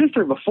my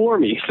sister before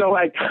me. So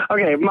like,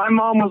 okay, my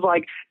mom was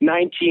like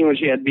 19 when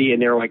she had me,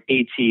 and they were like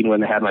 18 when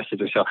they had my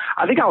sister. So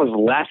I think I was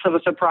less of a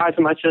surprise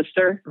than my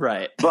sister.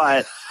 Right.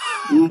 But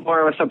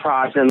more of a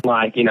surprise than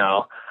like,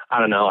 I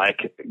don't know,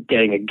 like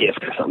getting a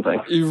gift or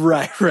something.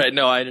 Right.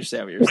 No, I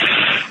understand what you're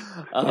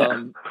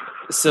saying.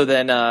 So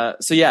then,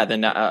 as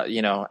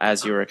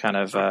you were kind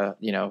of,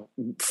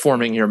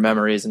 forming your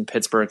memories in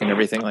Pittsburgh and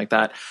everything like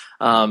that,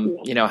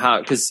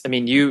 because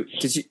you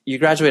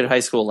graduated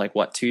high school like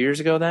what, 2 years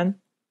ago then?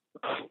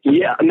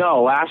 Yeah,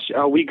 no,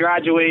 we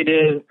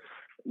graduated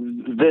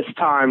this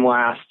time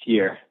last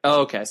year.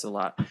 Oh, okay. So a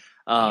lot.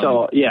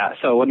 So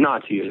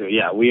not 2 years ago.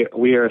 Yeah,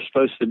 we are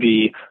supposed to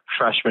be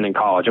freshmen in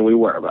college, and we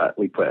were, but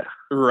we quit.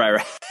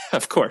 Right.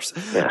 Of course.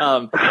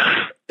 Yeah.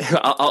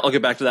 I'll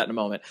get back to that in a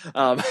moment.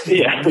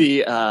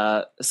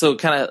 So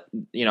kind of,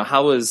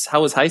 how was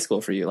high school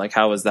for you? Like,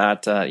 how was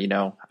that,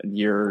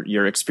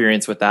 your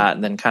experience with that?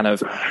 And then kind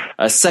of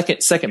a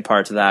second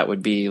part to that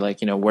would be like,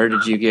 where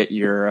did you get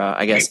your,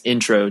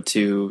 intro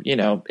to,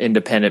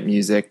 independent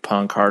music,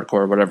 punk,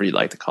 hardcore, whatever you'd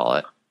like to call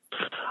it?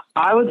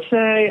 I would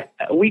say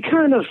we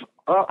kind of,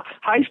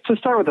 to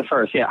start with the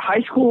first,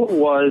 high school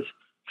was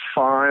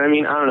fine. I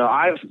mean, I don't know.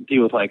 I've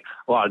dealt with like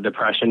a lot of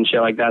depression and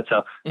shit like that.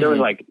 So there was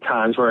like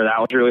times where that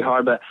was really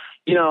hard, but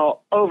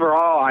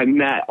overall I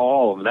met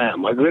all of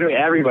them. Like literally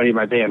everybody in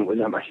my band was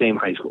at my same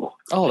high school.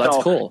 Oh, that's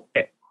cool.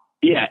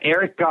 Yeah.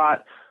 Eric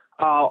got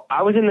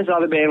I was in this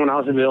other band when I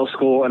was in middle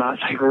school, and I was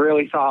like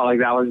really thought like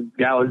that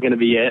was gonna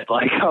be it.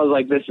 Like I was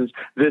like, this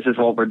is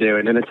what we're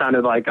doing, and it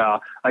sounded like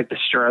the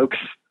Strokes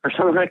or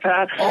something like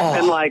that. Oh,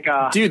 and like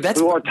dude,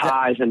 we wore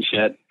ties and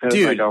shit. It was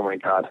like, oh my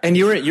god. And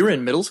you were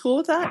in middle school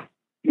with that?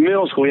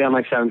 Middle school, yeah, I'm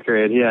like 7th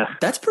grade, yeah.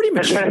 That's pretty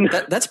mature.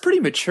 That's pretty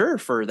mature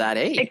for that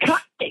age.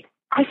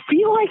 I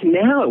feel like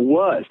now it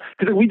was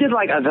because we did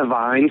like a The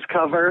Vines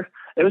cover.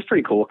 It was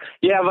pretty cool.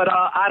 Yeah, but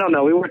I don't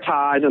know. We wore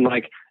ties and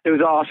like it was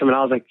awesome. And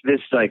I was like, this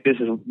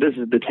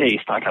is the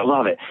taste. Like I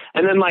love it.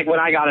 And then like when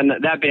I got in,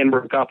 that band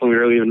broke up when we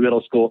were leaving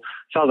middle school,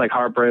 so I was like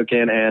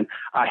heartbroken. And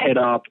I hit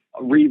up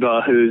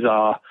Reba, who's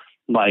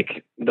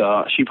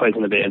she plays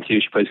in the band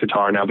too. She plays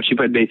guitar now, but she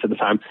played bass at the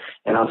time.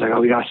 And I was like,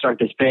 oh, we gotta start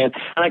this band.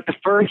 And like the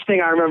first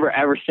thing I remember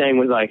ever saying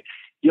was like,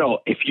 yo,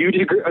 if you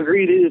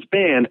agree to this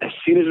band, as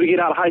soon as we get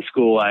out of high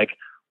school, like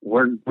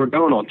we're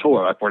going on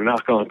tour. Like we're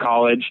not going to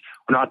college.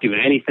 We're not doing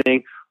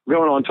anything. We're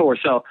going on tour.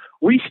 So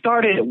we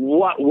started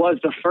what was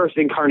the first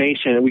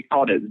incarnation, and we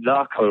called it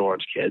the Code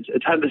Orange Kids.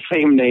 It's had the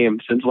same name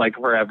since like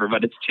forever,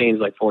 but it's changed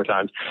like 4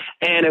 times.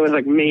 And it was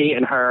like me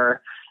and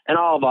her and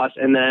all of us.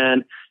 And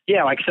then,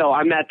 yeah, like, so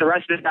I met the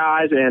rest of the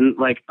guys, and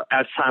like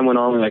as time went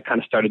on, we like kind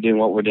of started doing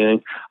what we're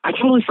doing. I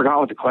totally forgot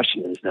what the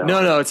question is now.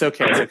 No, it's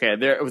okay. It's okay.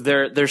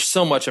 There's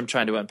so much I'm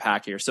trying to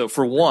unpack here. So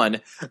for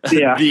one,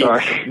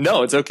 sorry.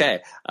 No, it's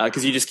okay.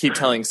 Cause you just keep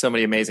telling so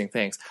many amazing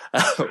things.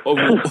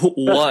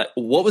 What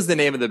was the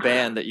name of the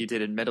band that you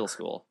did in middle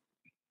school?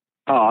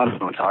 Oh, I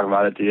don't want to talk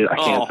about it, dude. I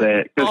can't say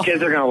it. Because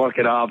kids are going to look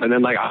it up, and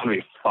then, like, I'll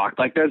be fucked.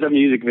 Like, there's a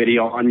music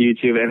video on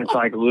YouTube, and it's,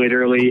 like,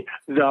 literally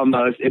the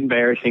most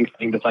embarrassing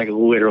thing that's, like,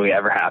 literally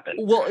ever happened.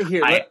 Well,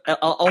 here, I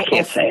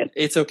can't say it.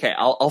 It's okay.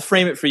 I'll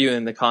frame it for you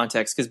in the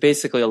context, because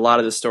basically a lot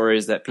of the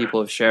stories that people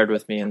have shared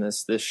with me in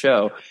this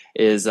show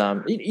is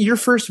your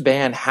first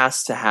band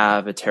has to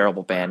have a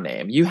terrible band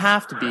name. You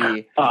have to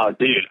be... Oh,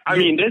 dude. I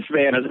mean, this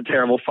band is a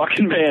terrible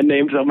fucking band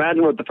name, so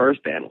imagine what the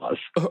first band was.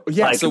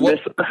 Yeah, like, so what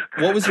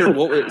was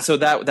your... So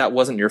that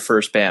wasn't your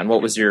first band.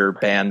 What was your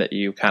band that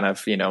you kind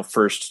of,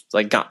 first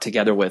like got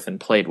together with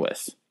and played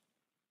with?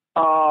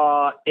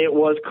 It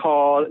was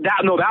called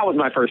that. No, that was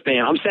my first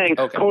band. I'm saying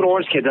Code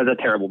Orange Kids has a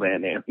terrible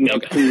band name.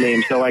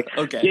 Name. So like,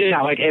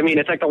 yeah, like I mean,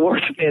 it's like the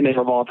worst band name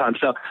of all time.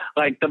 So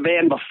like the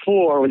band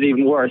before was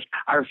even worse.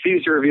 I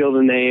refuse to reveal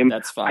the name.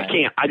 That's fine.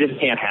 I just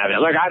can't have it.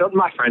 Like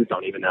my friends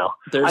don't even know.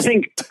 I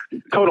think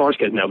Code Orange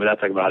Kids know, but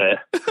that's like about it.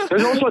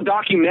 There's also a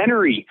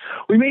documentary.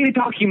 We made a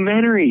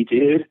documentary,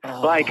 dude.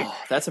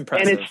 That's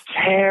impressive. And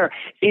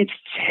it's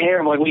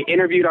terrible. Like we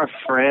interviewed our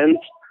friends.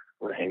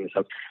 I'm gonna hang this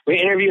up. We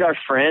interviewed our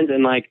friends,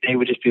 and like they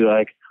would just be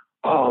like,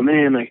 "Oh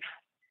man, like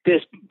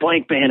this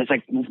blank band has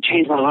like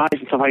changed my life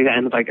and stuff like that."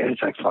 And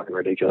it's like fucking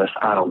ridiculous.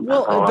 I don't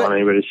want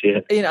anybody to see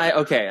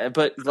it.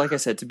 But like I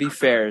said, to be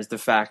fair, is the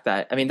fact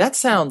that that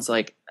sounds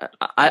like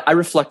I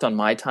reflect on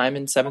my time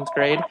in 7th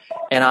grade,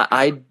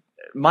 and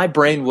my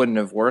brain wouldn't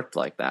have worked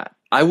like that.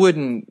 I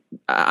wouldn't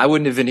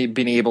have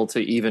been able to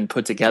even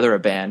put together a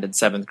band in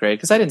 7th grade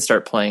because I didn't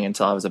start playing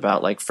until I was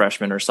about like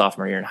freshman or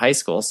sophomore year in high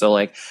school. So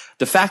like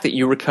the fact that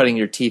you were cutting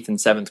your teeth in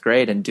 7th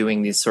grade and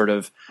doing these sort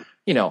of,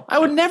 I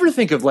would never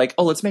think of like,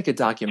 oh, let's make a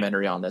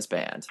documentary on this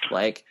band.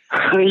 Like,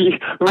 really?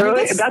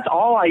 That's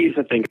all I used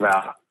to think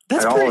about.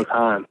 That's all the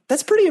time.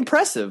 That's pretty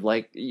impressive.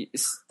 Like, it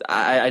was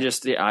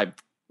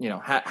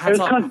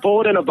because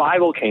Bullet in a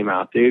Bible came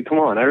out, dude. Come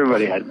on,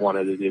 everybody had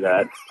wanted to do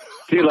that.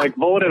 Dude, like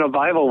Bullet in a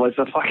Bible was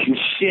the fucking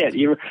shit.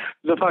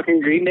 The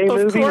fucking Green Day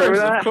movie, remember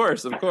that?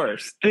 Of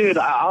course. Dude,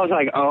 I was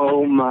like,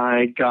 oh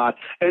my god.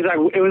 It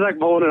was like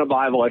Bullet in a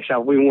Bible,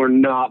 except we were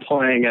not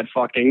playing at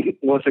fucking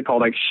what's it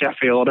called, like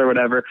Sheffield or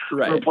whatever.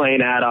 Right. We were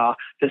playing at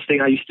this thing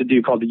I used to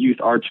do called the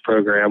Youth Arts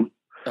Program.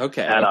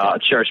 Okay. At a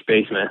church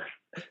basement.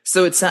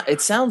 So it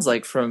sounds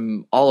like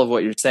from all of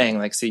what you're saying,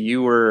 like, so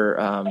you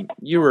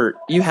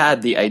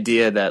had the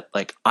idea that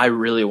like I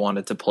really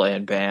wanted to play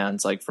in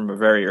bands like from a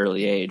very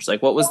early age.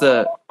 Like, what was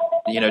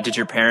did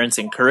your parents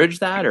encourage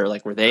that, or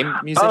like were they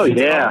musicians? Oh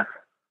yeah,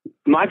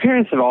 my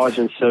parents have always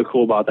been so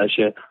cool about that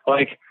shit.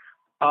 Like,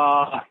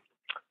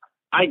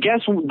 I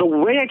guess the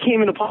way I came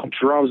into playing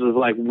drums was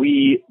like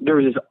there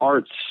was this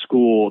art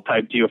school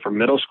type deal for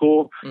middle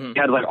school. Mm-hmm.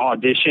 You had like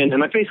audition, and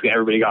like basically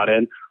everybody got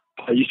in.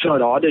 You still had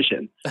to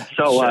audition.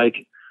 So Sure.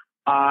 like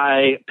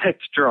I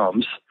picked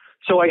drums.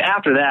 So like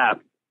after that,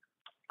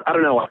 I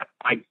don't know, like,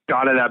 I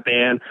got in that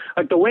band.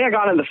 Like the way I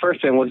got in the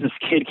first band was this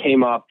kid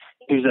came up.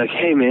 He was like,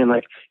 hey man,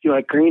 like you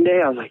like Green Day?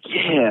 I was like,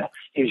 yeah.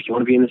 He was, you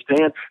want to be in this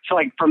band? So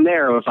like from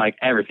there it was like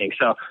everything.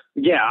 So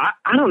yeah,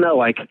 I don't know,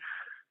 like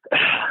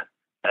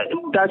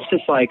that's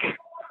just like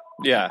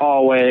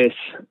always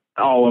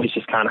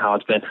just kind of how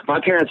it's been. My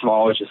parents have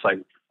always just like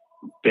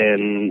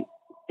been,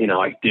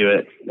 like do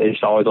it. They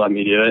just always let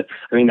me do it.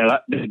 I mean,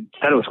 they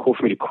said it was cool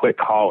for me to quit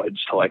college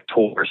to like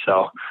tour.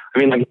 So, I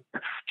mean, like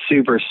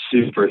super,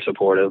 super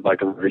supportive,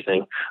 like of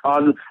everything.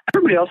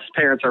 Everybody else's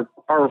parents are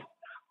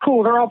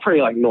cool. They're all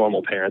pretty like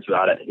normal parents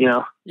about it,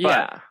 Yeah.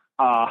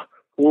 But,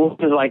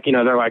 like,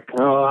 they're like,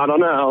 oh, I don't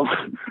know.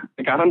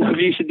 Like, I don't know if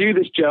you should do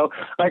this, Joe.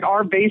 Like,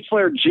 our bass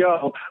player,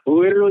 Joe,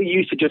 literally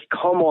used to just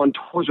come on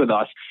tours with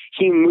us.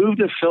 He moved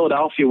to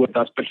Philadelphia with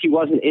us, but he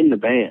wasn't in the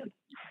band.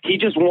 He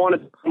just wanted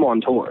to come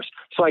on tours.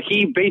 So, like,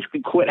 he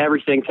basically quit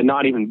everything to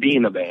not even be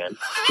in the band.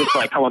 Just,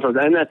 like, come on tours.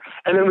 And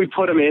then we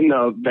put him in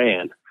the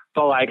band.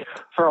 But, like,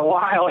 for a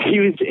while, he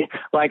was,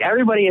 like,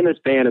 everybody in this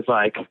band is,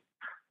 like,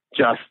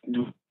 just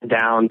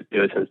down to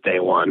do it since day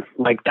one.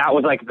 Like, that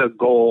was, like, the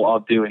goal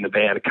of doing the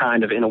band,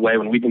 kind of in a way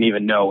when we didn't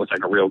even know it was,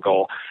 like, a real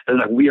goal. It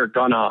was, like, we are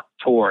gonna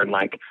tour and,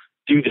 like,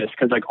 do this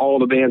because, like, all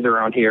the bands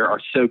around here are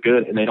so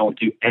good and they don't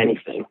do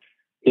anything,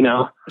 you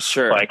know?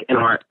 Sure. Like, in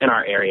our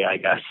area, I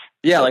guess.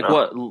 Yeah, like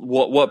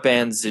what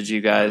bands did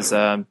you guys,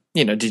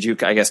 did you,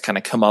 I guess, kind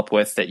of come up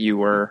with that you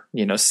were,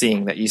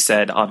 seeing that you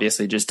said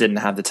obviously just didn't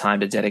have the time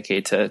to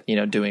dedicate to,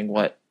 doing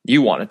what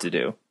you wanted to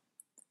do?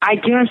 I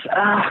guess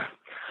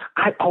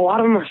a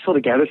lot of them are still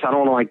together, so I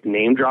don't want to, like,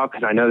 name drop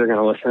because I know they're going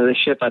to listen to this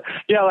shit. But,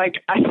 yeah,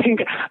 like, on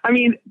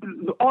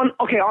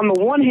the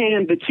one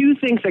hand, the two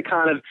things that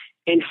kind of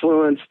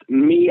influenced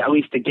me, at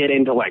least, to get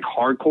into, like,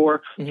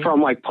 hardcore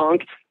from, like,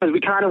 punk, because we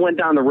kind of went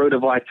down the road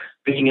of, like,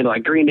 being into,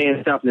 like, Green Day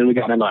and stuff, and then we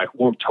got into, like,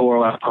 Warped Tour,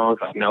 like, punk,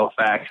 like,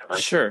 NoFX, like,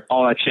 sure,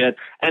 all that shit.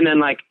 And then,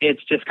 like,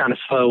 it's just kind of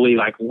slowly,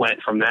 like,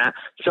 went from that.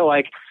 So,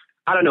 like,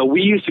 I don't know,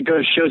 we used to go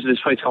to shows at this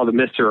place called the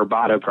Mr.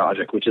 Roboto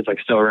Project, which is, like,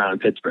 still around in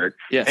Pittsburgh.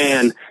 Yes.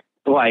 And,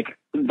 like,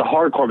 the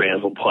hardcore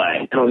bands will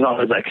play. And it was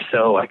always, like,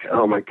 so, like,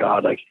 oh, my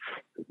God, like,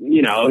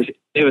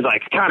 it was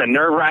like kind of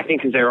nerve wracking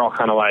because they were all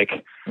kind of like,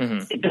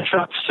 it just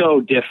felt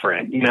so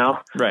different,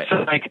 Right. So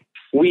like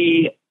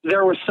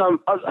there was some,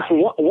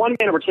 one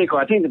band in particular,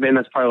 I think the band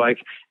that's probably like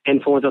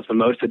influenced us the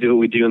most to do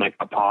what we do in like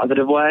a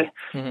positive way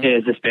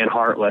is this band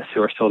Heartless,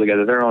 who are still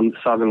together. They're on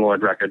Southern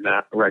Lord records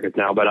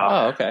now. But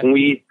okay. When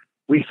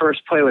we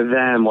first played with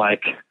them,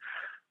 like,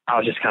 I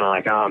was just kind of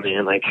like, oh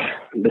man, like,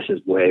 this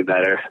is way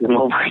better than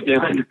what we're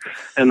doing.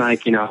 And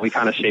like, we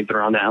kind of shaped it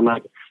around that. I'm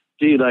like,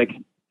 dude, like,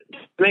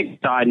 to make a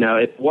side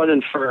note, if it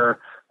wasn't for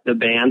the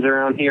bands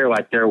around here,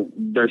 like,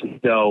 there's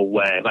no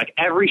way. Like,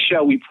 every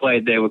show we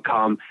played,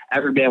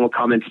 every band would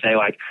come and say,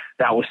 like,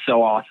 that was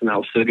so awesome, that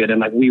was so good. And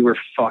like, we were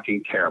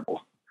fucking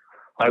terrible.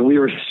 Like, we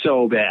were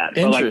so bad.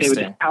 But like, they would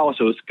just tell us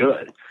it was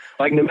good.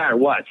 Like, no matter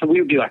what. So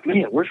we would be like,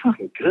 man, we're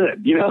fucking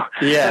good,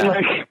 Yeah.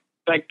 And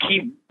like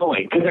keep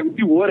going, because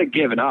we would have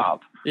given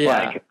up.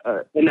 Yeah.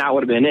 And that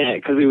would have been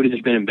it, because we would have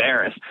just been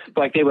embarrassed.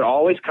 But like, they would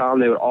always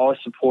come, they would always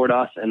support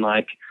us, and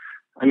like,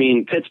 I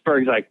mean,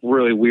 Pittsburgh's like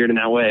really weird in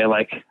that way.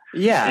 Like,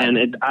 yeah,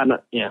 and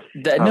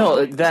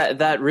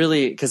that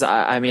really, because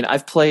I mean,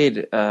 I've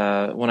played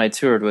when I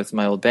toured with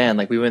my old band.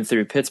 Like, we went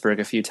through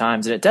Pittsburgh a few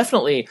times, and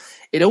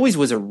it always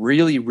was a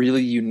really,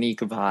 really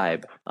unique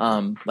vibe.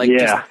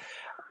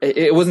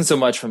 It wasn't so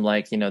much from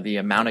like, the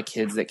amount of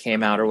kids that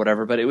came out or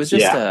whatever, but it was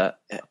just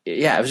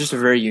it was just a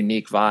very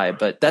unique vibe.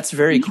 But that's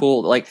very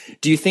cool. Like,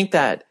 do you think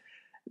that,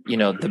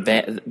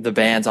 the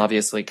bands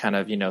obviously kind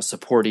of,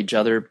 support each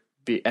other?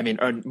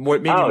 Or more,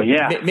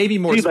 maybe, maybe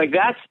more. Dude, like,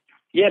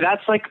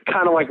 that's like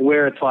kind of like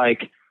where it's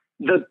like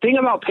the thing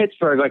about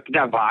Pittsburgh, like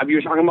that vibe you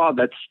were talking about,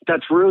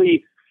 that's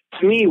really,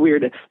 to me,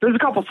 weird. There's a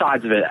couple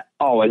sides of it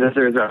always.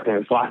 There's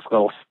last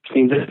little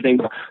scenes, thing.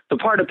 But the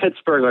part of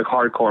Pittsburgh, like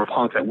hardcore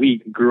punk that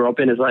we grew up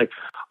in, is like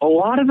a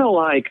lot of the,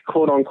 like,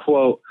 quote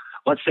unquote,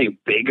 let's say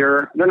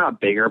bigger. They're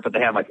not bigger, but they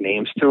have like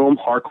names to them.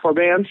 Hardcore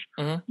bands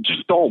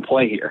just don't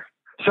play here.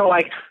 So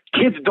like,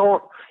 kids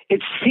don't.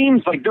 It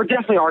seems like there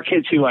definitely are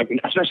kids who, like,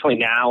 especially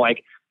now,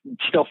 like,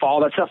 still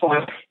follow that stuff.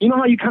 Like, you know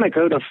how you kind of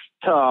go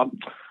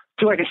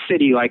to like a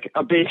city, like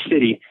a big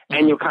city,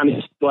 and you'll kind of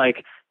just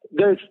like,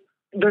 there's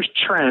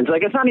trends.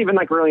 Like, it's not even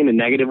like really in a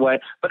negative way,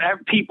 but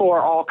people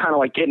are all kind of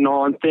like getting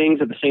on things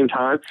at the same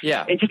time.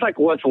 Yeah. It's just like,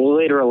 what's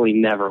literally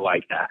never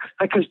like that.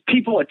 Like, because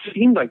people, it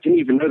seemed like, didn't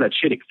even know that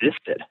shit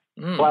existed.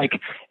 Like,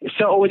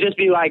 so it would just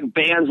be like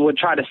bands would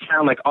try to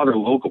sound like other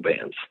local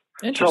bands.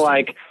 So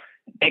like,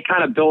 it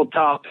kind of built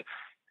up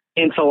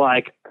into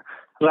like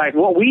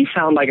what we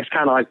sound like is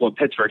kind of like what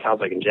Pittsburgh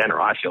sounds like in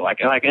general, I feel like,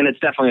 and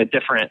it's definitely a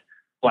different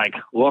like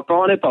look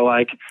on it, but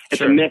like it's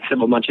a mix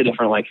of a bunch of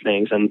different like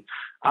things, and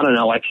I don't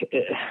know, like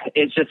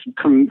it's just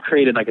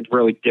created like a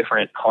really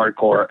different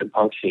hardcore and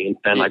punk scene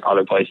than like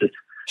other places.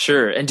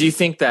 Sure. And do you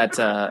think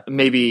that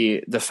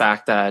maybe the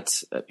fact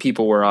that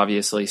people were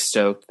obviously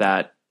stoked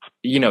that,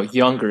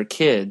 younger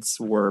kids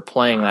were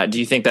playing that, do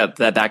you think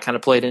that kind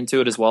of played into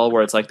it as well,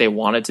 where it's like they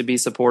wanted to be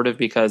supportive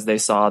because they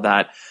saw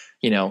that,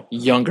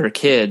 younger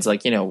kids,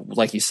 like,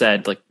 like you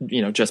said, like,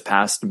 just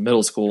past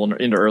middle school and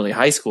into early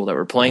high school that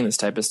were playing this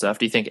type of stuff?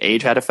 Do you think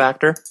age had a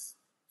factor?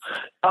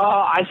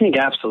 I think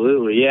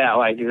absolutely. Yeah.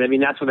 Like, I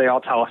mean, that's what they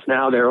all tell us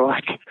now. They're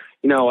like,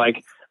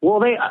 well,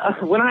 they,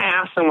 when I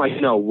asked them, like,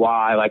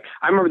 why, like,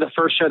 I remember the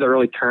first show that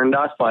really turned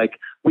us, like,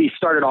 we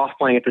started off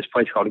playing at this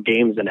place called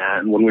Games and At,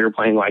 and when we were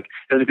playing, like,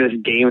 it was like this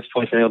games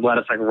place, and they would let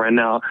us, like, rent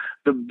out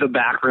the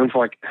back room for,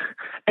 like,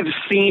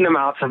 obscene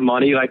amounts of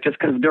money, like, just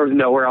because there was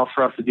nowhere else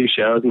for us to do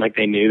shows, and, like,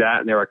 they knew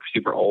that, and they were, like,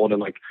 super old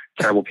and, like,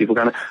 terrible people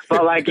kind of.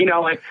 But, like, you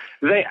know, like,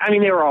 they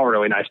were all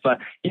really nice, but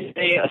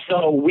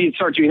so we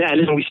started doing that,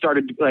 and then we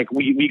started, like,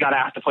 we got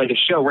asked to play the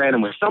show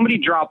randomly. Somebody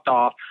dropped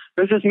off.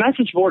 There's this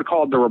message board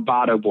called the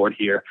Roboto board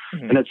here,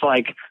 and it's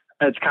like,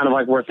 it's kind of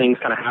like where things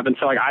kind of happen.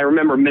 So, like, I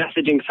remember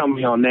messaging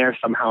somebody on there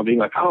somehow being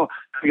like, oh,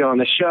 can we go on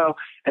the show?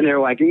 And they're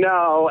like,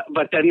 no.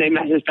 But then they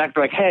messaged back,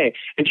 they're like, hey,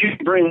 and you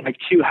can bring, like,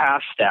 2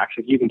 half stacks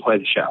if you can play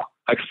the show,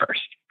 like,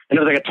 first. And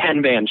it was like a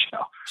 10-band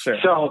show. Sure.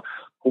 So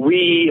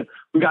we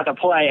got to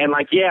play, and,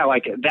 like, yeah,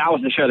 like, that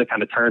was the show that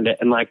kind of turned it.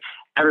 And, like,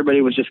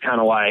 everybody was just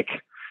kind of like,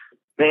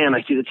 man,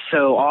 like, it's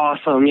so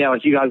awesome. Yeah,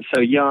 like, you guys are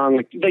so young.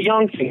 Like, the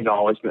young thing's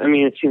always, I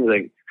mean, it seems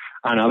like,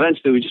 I don't know,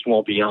 eventually we just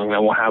won't be young.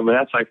 That won't happen. But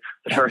that's, like,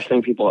 the first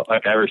thing people,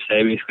 like, ever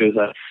say, basically, is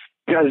like,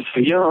 you guys are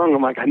so young.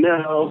 I'm like, I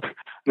know. And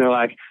they're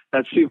like,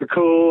 that's super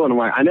cool. And I'm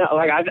like, I know.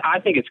 Like, I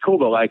think it's cool,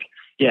 but, like,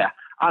 yeah,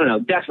 I don't know.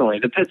 Definitely.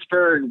 The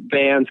Pittsburgh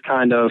bands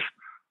kind of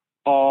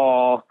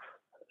all,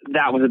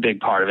 that was a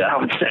big part of it, I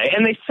would say.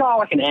 And they saw,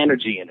 like, an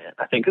energy in it,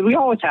 I think, because we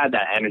always had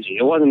that energy.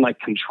 It wasn't, like,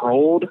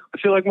 controlled, I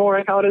feel like, more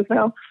like how it is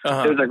now.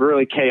 It was, like,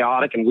 really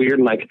chaotic and weird,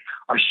 and, like,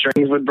 our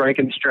strings would break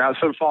and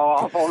straps would fall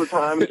off all the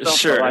time and stuff.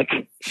 Sure, but,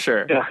 like,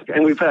 sure. Yeah,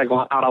 and we played,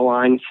 like, out of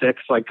line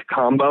 6, like,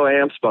 combo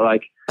amps, but,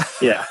 like,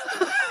 yeah.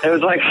 It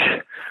was, click,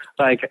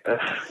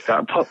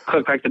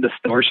 like, the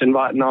distortion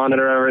button on it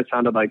or whatever. It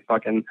sounded like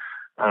fucking,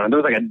 there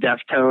was, like, a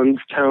Deftones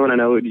tone. I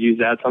know we'd use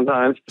that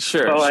sometimes.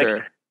 Sure, so, like,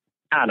 sure.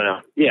 I don't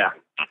know. Yeah.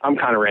 I'm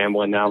kind of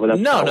rambling now, but that's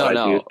no.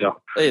 Do, so.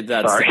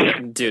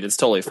 Sorry. Dude, it's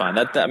totally fine.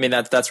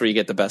 That's where you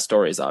get the best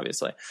stories,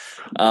 obviously.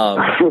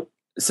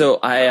 So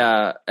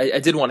I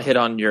did want to hit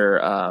on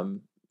your,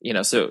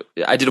 so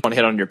I did want to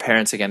hit on your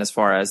parents again, as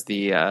far as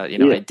the,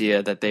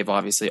 idea that they've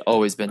obviously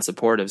always been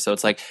supportive. So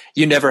it's like,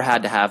 you never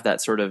had to have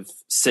that sort of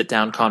sit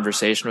down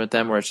conversation with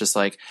them where it's just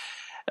like,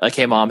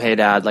 hey mom, hey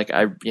dad, like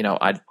I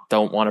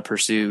don't want to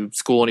pursue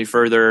school any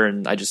further,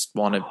 and I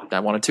want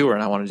to tour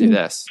and I want to do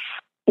this.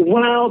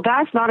 Well,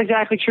 that's not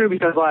exactly true,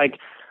 because, like,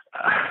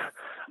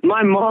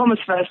 my mom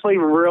especially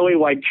really,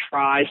 like,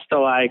 tries to,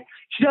 like,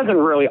 she doesn't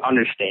really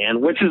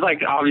understand, which is,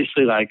 like,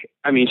 obviously, like,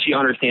 I mean, she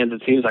understands,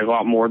 it seems like, a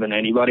lot more than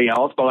anybody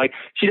else, but, like,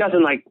 she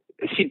doesn't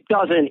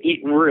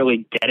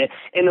really get it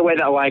in the way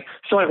that, like,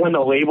 so, like, when the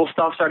label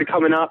stuff started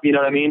coming up, you know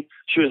what I mean?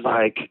 She was,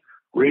 like,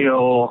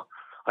 real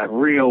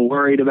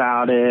worried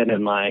about it,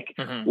 and, like,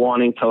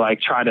 wanting to,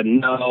 like, try to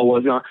know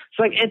what's going on.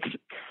 So, like,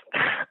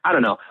 I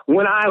don't know.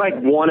 When I, like,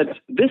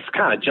 this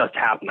kind of just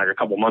happened, like, a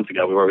couple months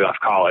ago before we left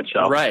college.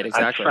 So right,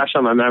 exactly. It's fresh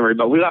on my memory,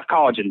 but we left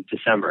college in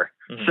December.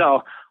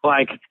 So,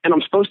 like, and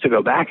I'm supposed to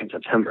go back in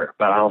September,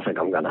 but I don't think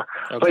I'm gonna.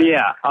 Okay. But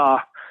yeah,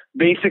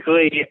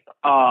 basically,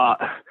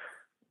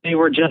 they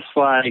were just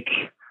like,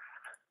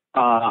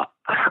 I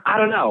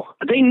don't know.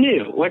 They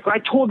knew. Like, I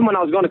told them when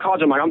I was going to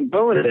college, I'm like, I'm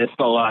going to this,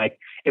 but, like,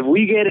 if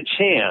we get a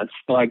chance,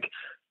 like,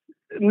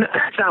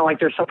 it's not like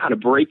there's some kind of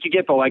break you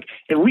get, but, like,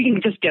 if we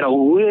can just get a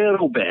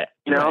little bit,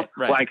 you know,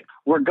 right. Like,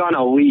 we're going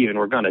to leave and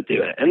we're going to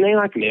do it. And they,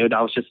 like, knew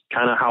that was just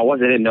kind of how it was.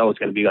 They didn't know it was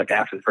going to be, like,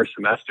 after the first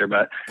semester,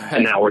 but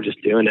and now we're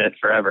just doing it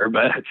forever.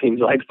 But it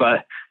seems like,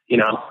 but, you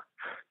know,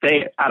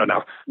 I don't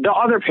know. The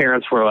other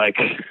parents were like,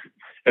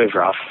 it was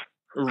rough.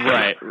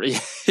 Right.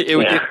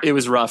 It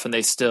was rough, and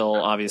they still,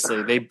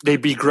 obviously, they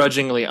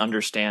begrudgingly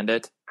understand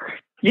it.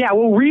 Yeah,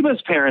 well,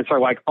 Reba's parents are,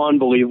 like,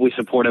 unbelievably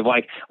supportive.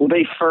 Like, well,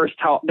 they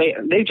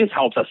just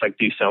helped us, like,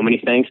 do so many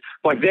things.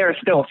 Like, they're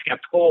still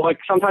skeptical. Like,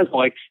 sometimes,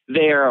 like,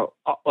 they're,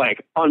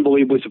 like,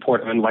 unbelievably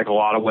supportive in, like, a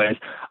lot of ways.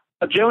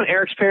 Joe and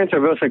Eric's parents are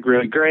both, like,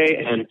 really great,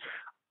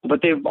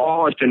 but they've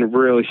always been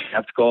really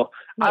skeptical.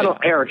 Yeah.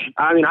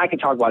 I can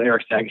talk about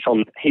Eric's dad.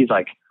 He's,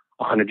 like,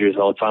 100 years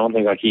old, so I don't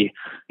think, like, he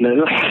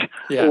knows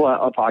what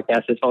a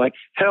podcast is. But, like,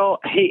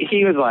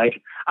 he was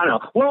like, I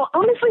don't know. Well,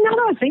 honestly, now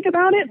that I think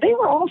about it, they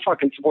were all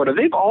fucking supportive.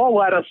 They've all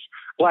let us,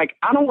 like,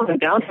 I don't want to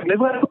downtime. They've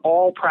let us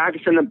all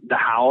practice in the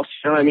house.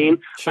 You know what I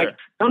mean? Sure. Like,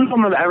 none of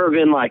them have ever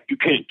been like, you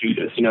can't do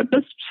this. You know,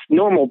 that's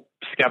normal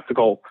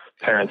skeptical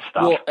parent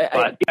stuff. Well,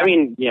 but I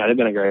mean, yeah, they've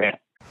been a great.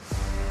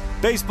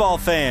 Baseball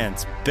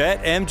fans,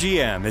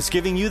 BetMGM is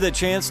giving you the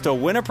chance to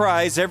win a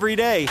prize every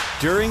day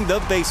during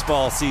the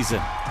baseball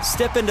season.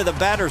 Step into the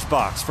batter's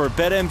box for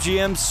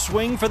BetMGM's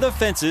Swing for the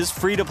Fences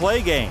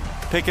free-to-play game.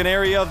 Pick an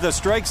area of the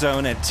strike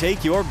zone and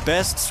take your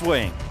best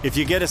swing. If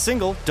you get a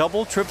single,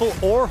 double, triple,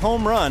 or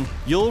home run,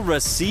 you'll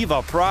receive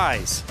a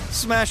prize.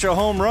 Smash a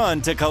home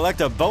run to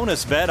collect a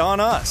bonus bet on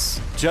us.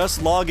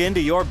 Just log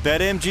into your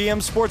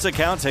BetMGM sports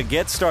account to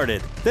get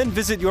started. Then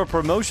visit your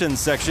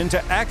promotions section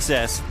to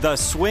access the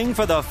Swing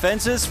for the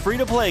Fences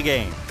free-to-play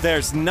game.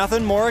 There's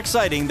nothing more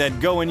exciting than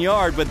going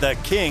yard with the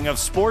king of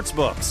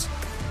sportsbooks.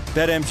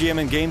 BetMGM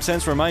and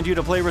GameSense remind you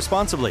to play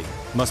responsibly.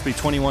 Must be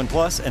 21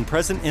 plus and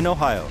present in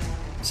Ohio.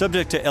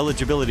 Subject to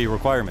eligibility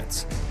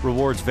requirements.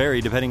 Rewards vary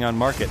depending on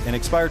market and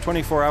expire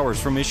 24 hours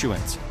from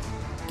issuance.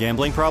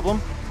 Gambling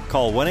problem?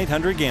 Call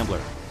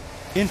 1-800-GAMBLER.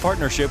 in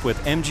partnership with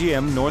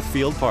MGM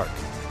Northfield Park.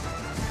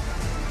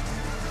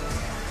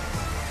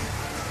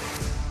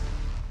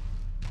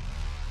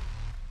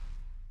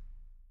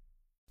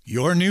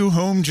 Your new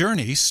home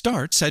journey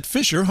starts at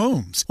Fisher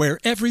Homes, where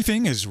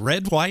everything is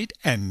red, white,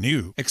 and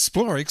new.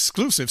 Explore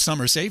exclusive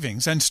summer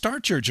savings and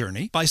start your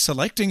journey by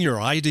selecting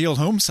your ideal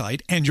home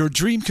site and your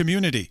dream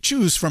community.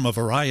 Choose from a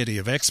variety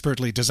of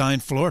expertly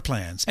designed floor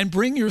plans and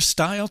bring your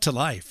style to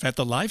life at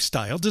the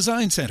Lifestyle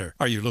Design Center.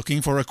 Are you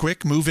looking for a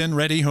quick move-in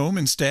ready home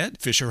instead?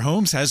 Fisher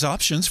Homes has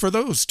options for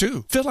those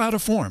too. Fill out a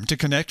form to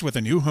connect with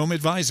a new home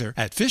advisor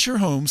at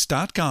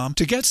fisherhomes.com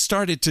to get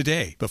started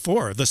today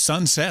before the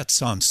sun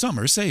sets on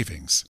summer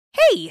savings.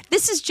 Hey,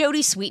 this is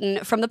Jodie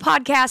Sweetin from the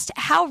podcast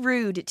How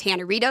Rude,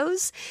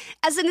 Tanneritos.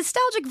 As a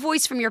nostalgic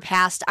voice from your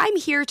past, I'm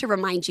here to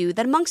remind you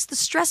that amongst the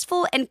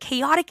stressful and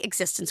chaotic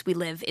existence we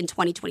live in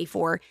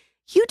 2024,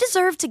 you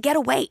deserve to get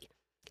away.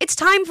 It's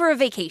time for a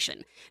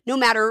vacation, no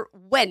matter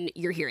when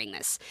you're hearing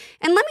this.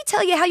 And let me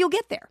tell you how you'll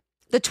get there.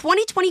 The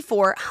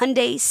 2024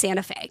 Hyundai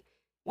Santa Fe.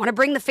 Want to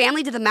bring the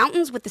family to the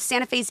mountains with the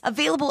Santa Fe's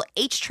available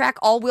H-Track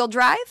all-wheel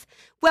drive?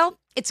 Well,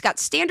 it's got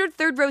standard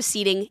third-row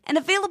seating and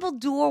available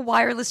dual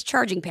wireless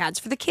charging pads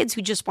for the kids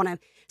who just want to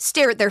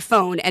stare at their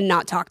phone and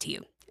not talk to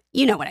you.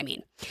 You know what I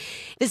mean.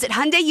 Visit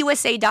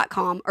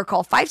HyundaiUSA.com or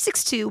call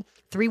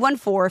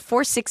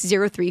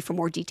 562-314-4603 for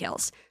more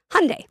details.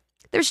 Hyundai,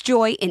 there's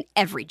joy in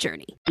every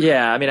journey.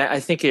 Yeah, I mean,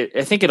 I think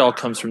it all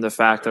comes from the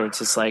fact that it's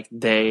just like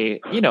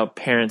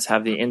parents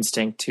have the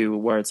instinct to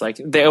where it's like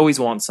they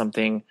always want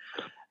something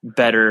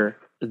better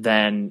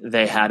than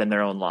they had in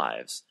their own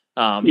lives.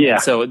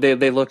 So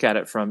they look at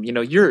it from,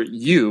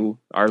 you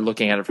are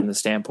looking at it from the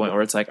standpoint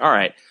where it's like, all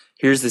right,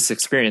 here's this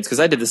experience. Cause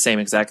I did the same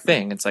exact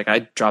thing. It's like,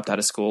 I dropped out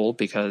of school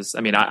because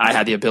I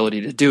had the ability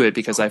to do it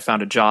because I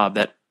found a job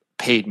that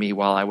paid me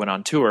while I went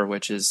on tour,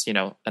 which is,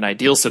 an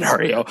ideal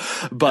scenario.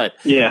 But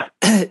yeah,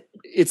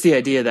 it's the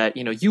idea that,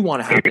 you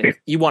want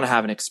to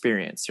have an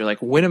experience. You're like,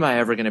 when am I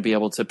ever going to be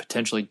able to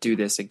potentially do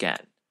this again?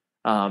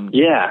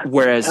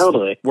 Whereas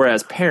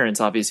parents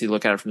obviously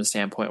look at it from the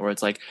standpoint where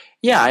it's like,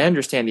 yeah, I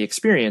understand the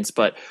experience,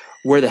 but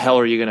where the hell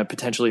are you going to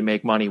potentially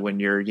make money when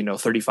you're,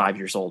 35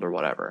 years old or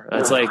whatever?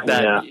 It's like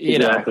that,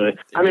 exactly.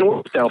 I mean,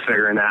 we're still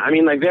figuring that. I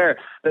mean, like they're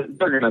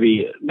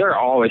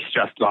always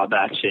stressed about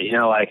that shit,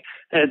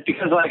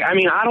 because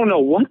I don't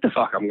know what the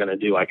fuck I'm going to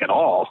do at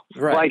all.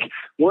 Right. Like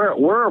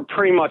we're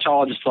pretty much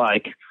all just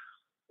like,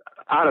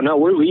 I don't know,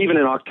 we're leaving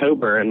in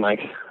October and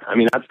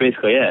that's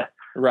basically it.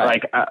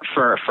 Right.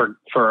 For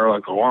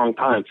a long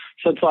time.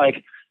 So it's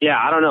like, yeah,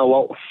 I don't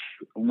know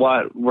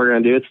what we're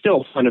going to do. It's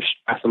still kind of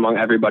stress among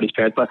everybody's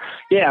parents, but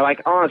yeah,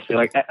 honestly,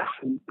 like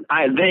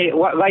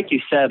you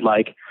said,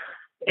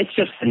 it's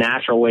just a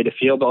natural way to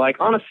feel. But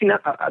honestly,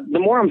 the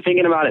more I'm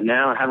thinking about it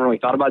now, I haven't really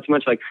thought about it too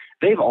much.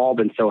 They've all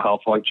been so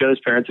helpful. Joe's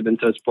parents have been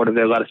so supportive.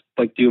 They let us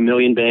do a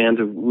million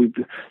bands. We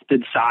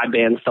did side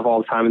band stuff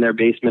all the time in their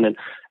basement, and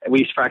we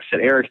used to practice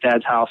at Eric's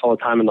dad's house all the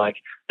time. And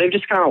they've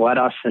just kind of let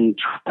us and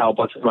try to help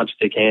us as much as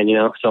they can,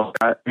 So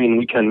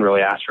we couldn't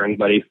really ask for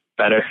anybody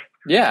better.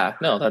 Yeah,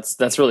 no,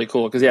 that's really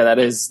cool because that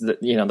is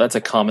that's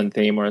a common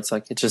theme where it's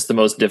like it's just the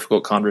most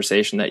difficult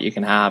conversation that you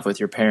can have with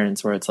your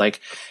parents where it's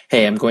like,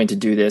 hey, I'm going to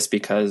do this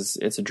because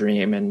it's a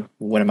dream, and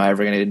when am I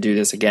ever going to do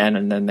this again?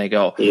 And then they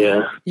go,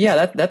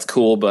 yeah, that's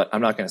cool, but I'm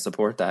not going to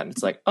support that. And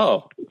it's like,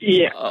 oh,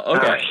 yeah,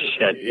 okay,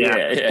 shit,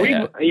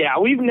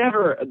 we've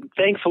never,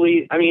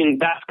 thankfully,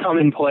 that's come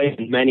in play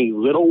in many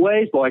little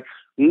ways, but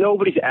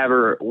nobody's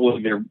ever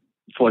put their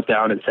foot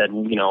down and said,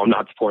 I'm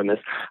not supporting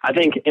this. I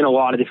think in a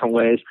lot of different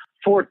ways,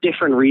 for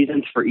different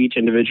reasons for each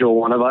individual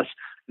one of us,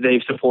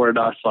 they've supported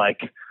us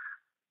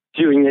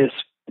doing this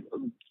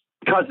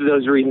because of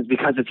those reasons,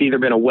 because it's either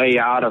been a way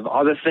out of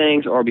other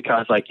things or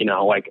because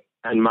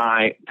in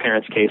my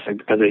parents' case,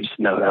 because they just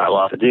know that I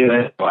love to do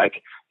it. I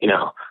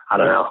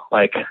don't know,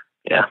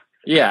 yeah.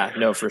 Yeah,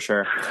 no, for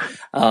sure.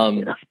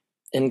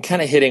 And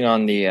kind of hitting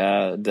on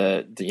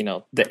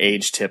the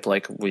age tip,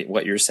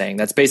 what you're saying,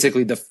 that's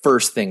basically the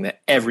first thing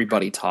that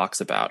everybody talks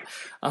about.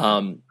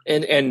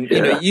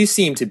 You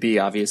seem to be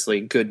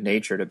obviously good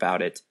natured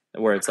about it,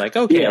 where it's like,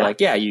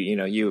 okay,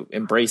 you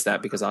embrace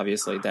that because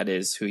obviously that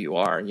is who you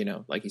are,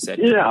 like you said.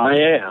 Yeah, I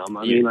am.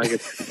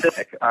 It's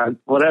sick,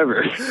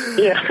 whatever.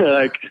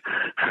 Yeah.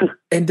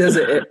 And does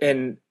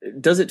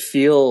it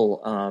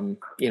feel,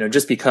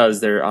 just because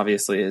there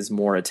obviously is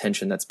more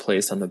attention that's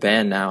placed on the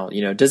band now,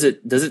 does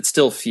it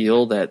still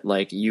feel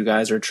that you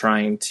guys are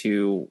trying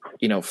to,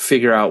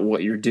 figure out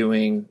what you're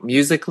doing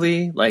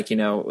musically?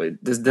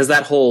 Does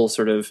that whole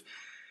sort of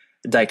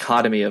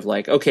dichotomy of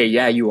okay,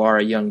 yeah, you are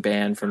a young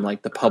band from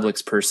the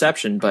public's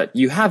perception, but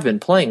you have been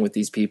playing with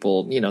these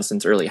people,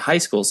 since early high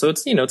school. So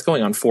it's, it's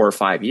going on 4 or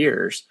 5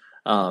 years.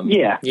 Some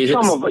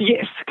of them,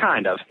 yes,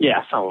 kind of.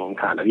 Yeah, some of them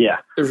kind of, yeah.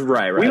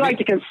 Right. We like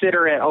to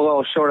consider it a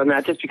little short on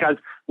that just because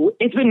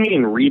it's been me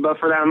and Reba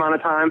for that amount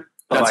of time.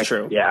 But that's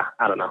true. Yeah,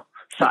 I don't know.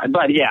 So,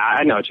 but yeah,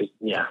 I know.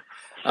 Yeah.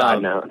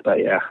 side note, but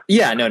yeah.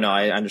 Yeah, no,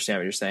 I understand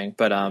what you're saying.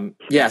 But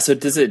yeah, so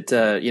does it,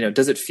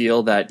 does it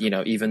feel that,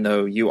 even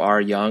though you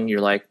are young,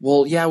 you're like,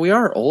 well, yeah, we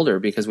are older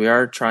because we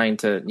are trying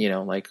to,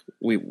 like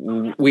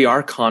we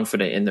are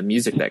confident in the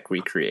music that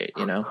we create,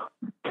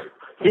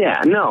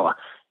 Yeah, no.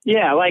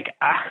 Yeah, like,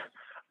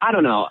 I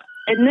don't know.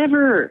 It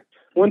never,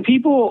 when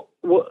people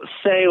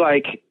say,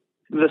 like,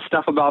 the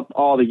stuff about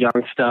all the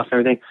young stuff and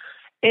everything,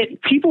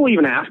 people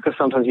even ask us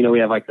sometimes, we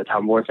have, like, the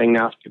Tumblr thing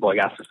now, so people, like,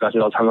 ask us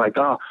questions all the time, like,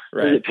 does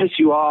it piss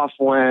you off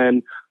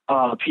when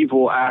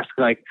people ask,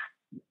 like,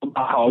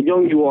 about how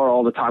young you are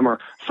all the time? Or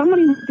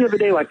somebody the other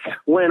day, like,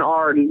 when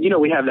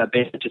we have that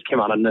band that just came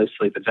out on No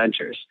Sleep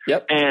Adventures.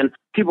 Yep. And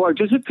people are like,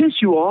 does it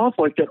piss you off,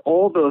 like, that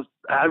all the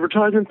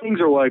advertising things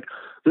are, like,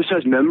 this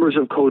has members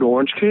of Code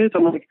Orange kids?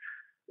 I'm like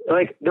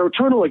they're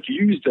trying to like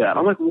use that.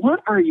 I'm like,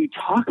 what are you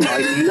talking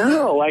about? Like,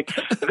 no, like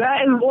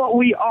that is what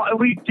we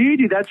do.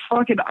 Dude, that's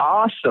fucking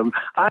awesome.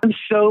 I'm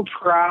so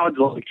proud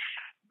to like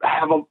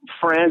have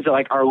friends that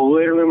like are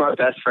literally my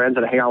best friends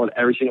that I hang out with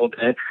every single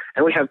day.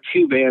 And we have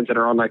 2 bands that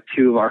are on like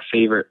 2 of our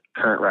favorite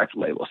current record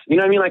labels. You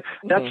know what I mean? Like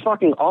that's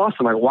fucking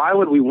awesome. Like why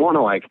would we want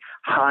to like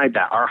hide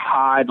that or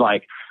hide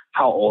like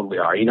how old we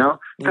are?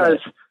 Because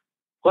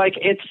like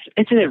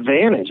it's an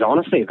advantage,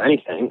 honestly. If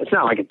anything, it's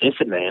not like a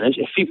disadvantage.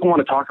 If people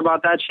want to talk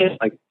about that shit,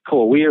 like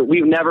cool.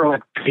 We've never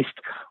like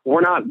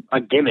we're not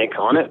a gimmick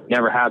on it.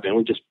 Never have been.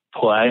 We just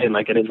play and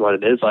like it is what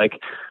it is. Like,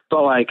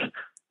 but like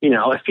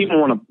if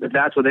people if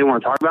that's what they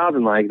want to talk about,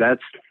 then like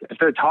if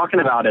they're talking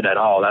about it at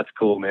all, that's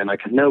cool, man.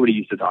 Like nobody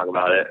used to talk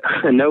about it,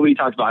 and nobody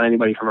talks about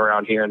anybody from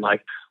around here. And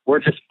like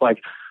we're just like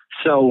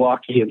so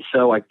lucky and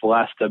so like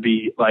blessed to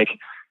be like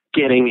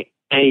getting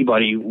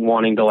anybody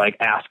wanting to like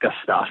ask us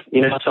stuff,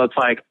 so it's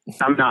like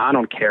I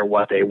don't care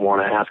what they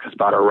want to ask us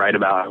about or write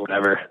about or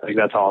whatever. Like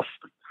that's all.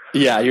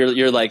 Yeah,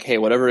 you're like, hey,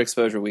 whatever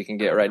exposure we can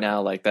get right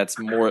now, like that's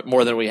more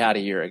than we had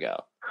a year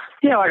ago.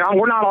 Yeah, like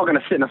we're not all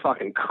gonna sit in a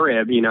fucking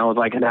crib,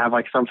 like and have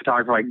like some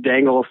photographer like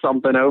dangle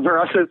something over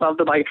us or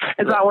something. Like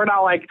it's not. We're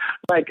not like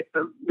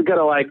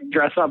gonna like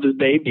dress up as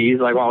babies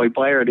like while we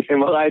play or anything.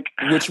 But like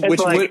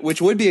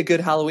which would be a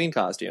good Halloween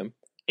costume.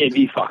 It'd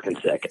be fucking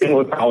sick. And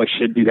we probably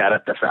should do that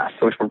at the fest,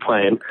 which we're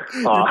playing.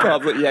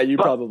 You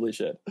probably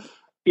should.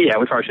 Yeah,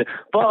 we probably should.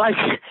 But like,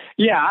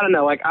 yeah, I don't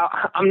know. Like,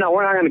 we're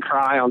not going to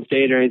cry on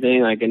stage or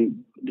anything, like,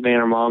 and demand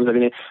our moms,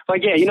 everything.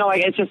 Like, yeah,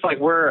 like, it's just like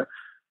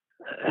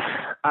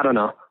I don't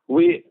know.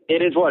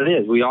 It is what it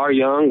is. We are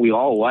young. We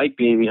all like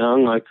being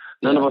young. Like,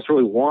 none of us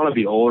really want to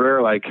be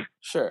older. Like,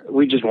 sure.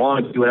 We just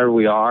want to do whatever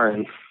we are.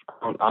 And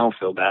I don't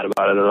feel bad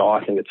about it at all.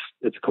 I think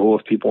it's cool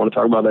if people want to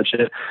talk about that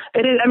shit.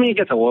 It is. I mean, it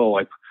gets a little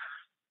like,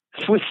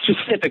 with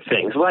specific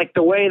things, like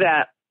the way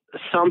that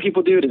some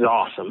people do it is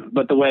awesome,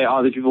 but the way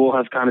other people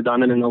have kind of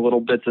done it in the little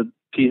bits of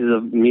pieces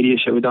of media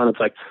shit we've done, it's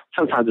like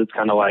sometimes it's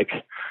kind of like,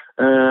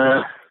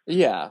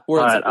 yeah.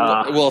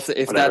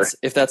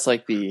 If that's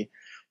like the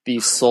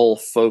sole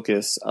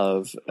focus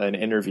of an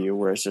interview,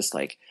 where it's just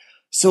like,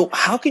 so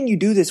how can you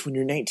do this when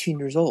you're 19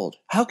 years old?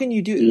 How can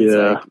you do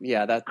this?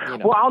 Yeah, that.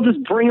 Well, I'll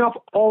just bring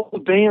up all the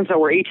bands that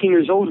were 18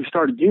 years old who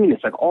started doing this,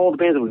 like all the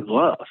bands that we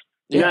love.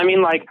 You know what I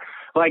mean? Like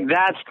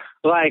that's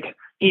like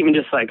even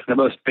just like the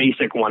most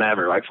basic one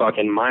ever, like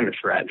fucking Minor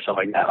Threat and stuff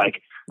like that.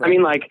 Like, I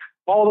mean, like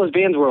all those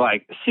bands were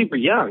like super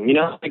young,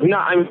 like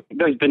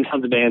there's been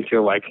tons of bands who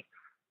are like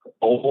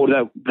old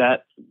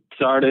that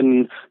started,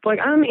 and like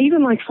I'm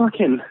even like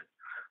fucking,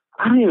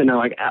 I don't even know,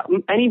 like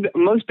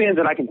most bands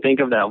that I can think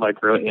of that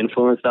like really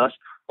influenced us,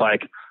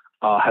 like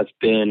has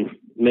been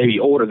maybe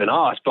older than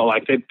us, but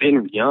like they've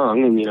been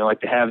young and like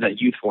they have that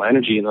youthful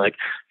energy and like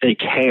they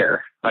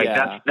care. Like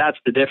that's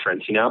the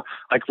difference,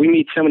 like we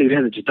meet so many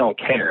bands that just don't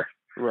care.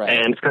 Right.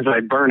 And it's because I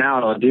burn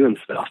out on doing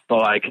stuff, but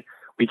like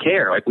we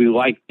care, like we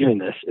like doing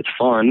this. It's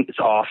fun. It's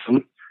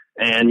awesome.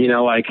 And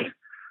like,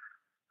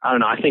 I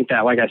don't know. I think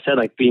that, like I said,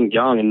 like being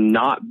young and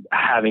not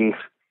having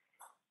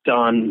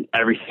done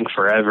everything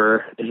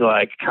forever is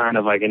like kind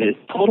of like, and it's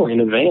totally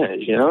an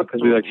advantage,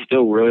 because we like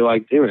still really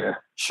like doing it.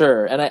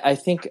 Sure. And I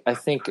think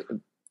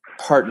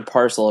part and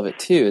parcel of it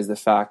too is the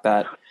fact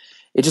that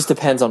it just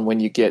depends on when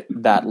you get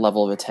that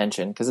level of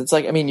attention. Because it's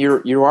like, I mean,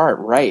 you are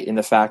right in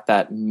the fact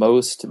that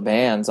most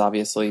bands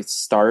obviously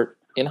start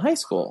in high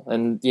school,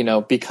 and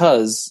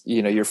because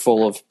you're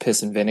full of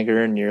piss and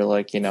vinegar, and you're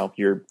like,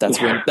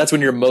 that's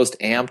when you're most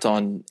amped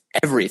on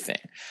everything.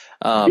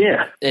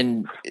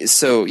 And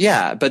so,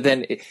 but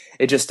then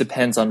it just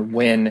depends on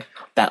when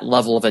that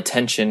level of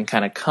attention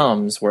kind of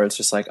comes, where it's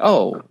just like,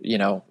 oh,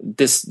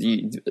 this,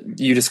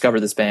 you discover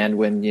this band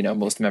when,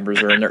 most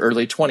members are in their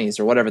early 20s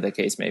or whatever the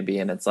case may be.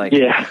 And it's like,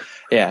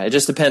 it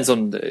just depends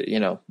on,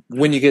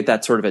 when you get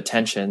that sort of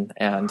attention,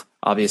 and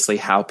obviously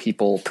how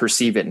people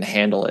perceive it and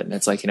handle it. And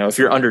it's like, if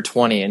you're under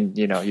 20 and,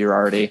 you're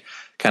already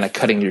kind of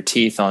cutting your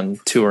teeth on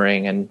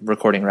touring and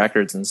recording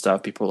records and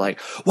stuff, people are like,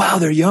 wow,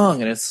 they're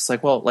young. And it's just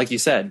like, well, like you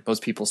said,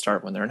 most people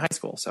start when they're in high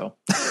school. So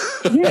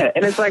and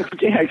it's like,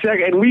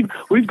 exactly. And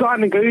we've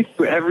gotten to go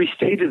through every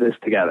stage of this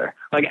together.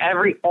 Like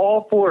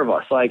all 4 of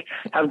us like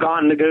have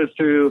gotten to go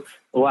through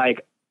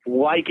like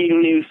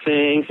liking new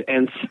things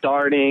and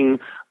starting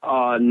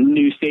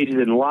new stages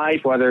in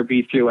life, whether it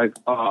be through like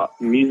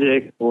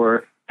music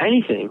or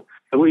anything.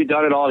 And we've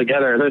done it all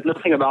together. There's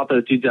nothing about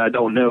those dudes that I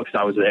don't know because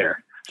I was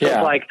there. So it's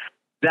like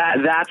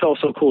that's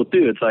also cool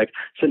too. It's like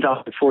since I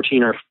was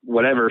 14 or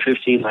whatever,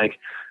 15, like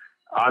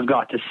I've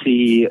got to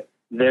see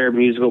their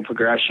musical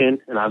progression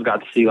and I've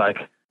got to see like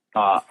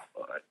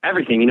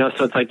everything, you know.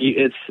 So it's like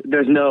it's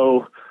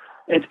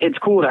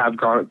cool to have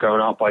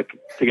grown up like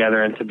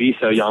together and to be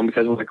so young,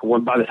 because like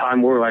by the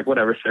time we're like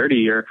whatever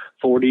 30 or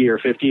 40 or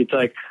 50, it's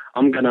like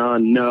I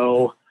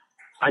know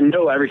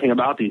everything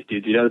about these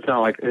dudes, you know. It's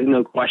not like there's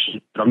no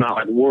question. I'm not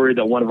like worried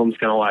that one of them's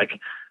gonna like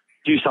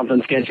do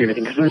something sketchy or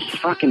anything, because they're just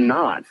fucking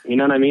not. You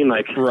know what I mean?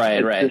 Like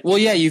right. Well,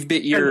 yeah, if they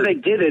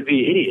did, it'd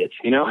be idiots.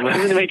 You know, it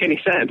doesn't make any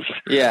sense.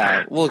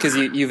 Yeah, well, because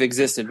you've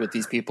existed with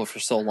these people for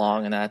so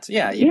long, and that's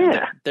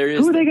Know, there is.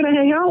 Who are they going to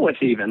hang out with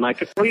even? Like,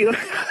 who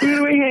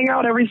do we hang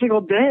out every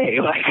single day?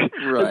 Like,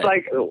 It's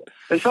like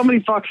if somebody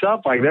fucks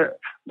up, like they're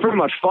pretty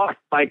much fucked.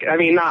 Like, I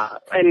mean,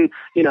 not, and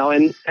you know,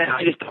 and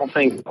I just don't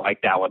think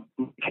like that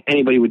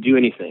anybody would do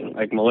anything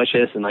like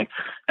malicious, and like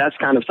that's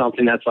kind of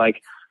something that's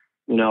like.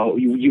 You know,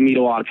 you meet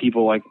a lot of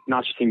people, like,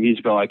 not just in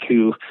music, but, like,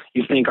 who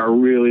you think are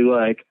really,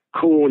 like,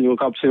 cool, and you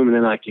look up to them, and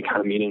then, like, you kind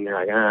of meet them, and you're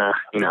like,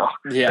 you know,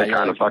 they're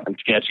kind of fucking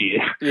sketchy.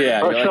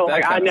 Yeah. So,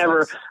 like, I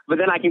never, but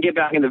then I can get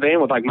back in the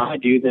van with, like, my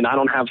dudes, and I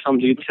don't have some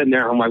dude sitting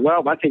there, and I'm like,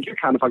 well, I think you're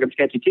kind of fucking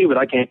sketchy, too, but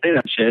I can't say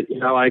that shit, you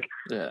know, like,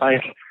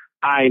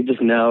 I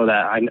just know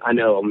that I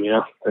know them, you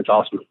know, it's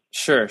awesome.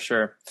 Sure.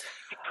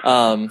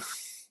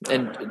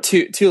 And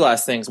two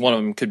last things. One of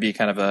them could be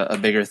kind of a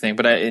bigger thing,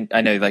 but I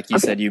know, like you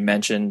said, you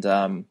mentioned,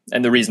 and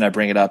the reason I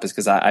bring it up is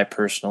because I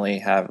personally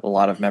have a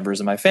lot of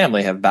members of my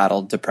family have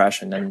battled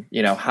depression, and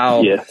you know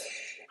how. Yeah.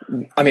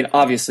 I mean,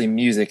 obviously,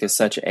 music is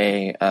such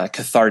a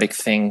cathartic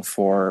thing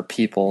for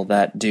people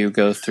that do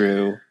go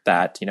through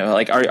that. You know,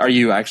 like, are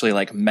you actually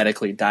like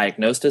medically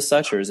diagnosed as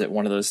such, or is it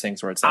one of those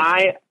things where it's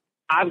like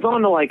I've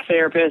gone to like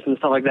therapists and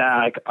stuff like that.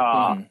 Like,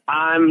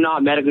 I'm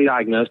not medically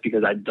diagnosed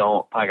because I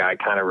don't like. I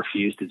kind of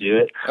refuse to do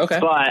it. Okay.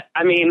 But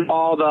I mean,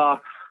 all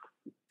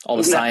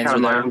the signs are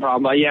my own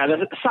problem. But yeah,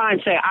 the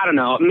signs say I don't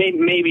know.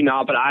 Maybe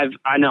not. But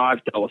I know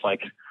I've dealt with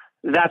like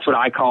that's what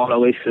I call it,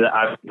 at least. Cause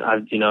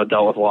I've you know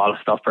dealt with a lot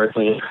of stuff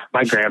personally.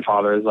 My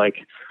grandfather is like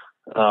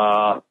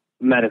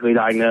medically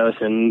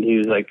diagnosed, and he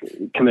was like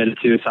committed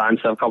suicide and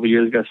stuff a couple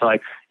years ago. So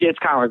like, yeah, it's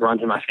kind of like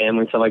runs in my family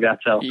and stuff like that.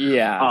 So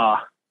yeah.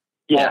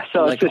 Yeah,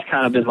 so it's just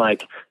kind of been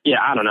like,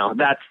 I don't know.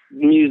 That's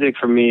music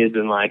for me has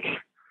been like,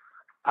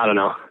 I don't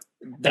know.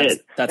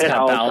 That's kind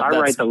of I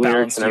write the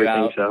lyrics and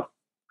everything, so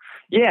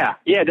yeah,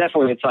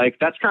 definitely. It's like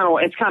it's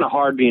kind of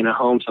hard being at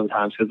home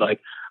sometimes because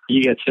like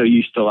you get so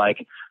used to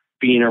like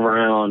being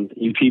around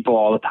you people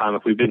all the time.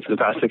 If we've been for the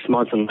past 6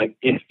 months, and like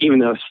even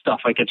though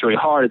stuff like gets really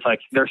hard, it's like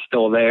they're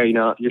still there. You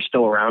know, you're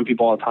still around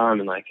people all the time,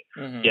 and like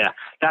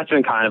that's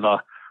been kind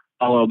of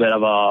a little bit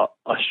of a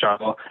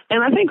struggle.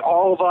 And I think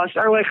all of us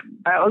are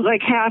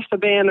like half the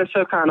band that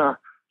still kind of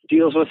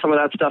deals with some of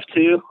that stuff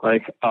too.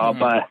 Like,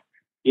 but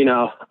you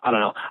know, I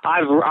don't know.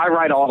 I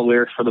write all the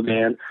lyrics for the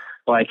band.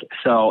 Like,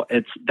 so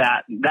it's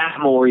that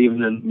more even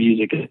than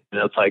music.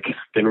 It's like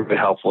been really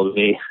helpful to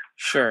me.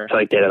 Sure. To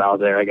like get it out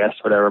there, I guess,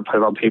 whatever, put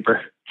it on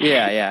paper.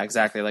 Yeah,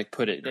 exactly. Like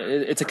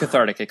it's a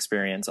cathartic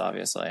experience,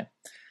 obviously.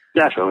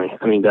 Definitely.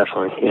 I mean,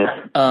 definitely.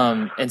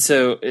 Yeah. And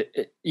so,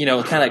 you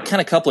know, kind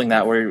of coupling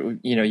that where,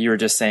 you know, you were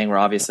just saying where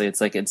obviously it's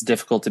like, it's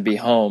difficult to be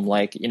home.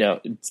 Like, you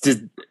know,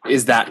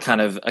 is that kind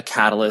of a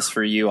catalyst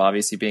for you,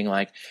 obviously being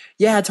like,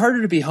 yeah, it's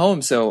harder to be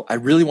home. So I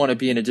really want to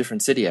be in a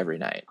different city every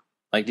night.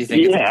 Like, do you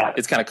think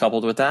it's kind of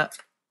coupled with that?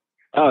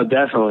 Oh,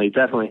 definitely.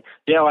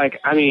 Yeah. Like,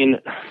 I mean,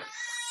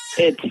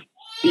 it's,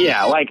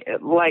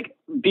 like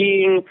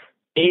being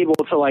able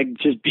to like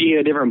just be in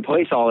a different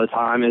place all the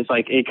time is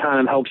like it kind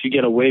of helps you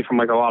get away from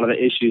like a lot of the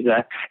issues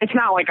that it's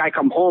not like I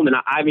come home and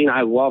I mean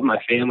I love my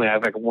family. I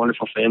have like a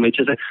wonderful family. It's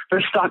just like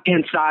they're stuck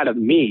inside of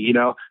me, you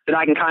know, that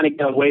I can kind of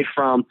get away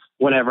from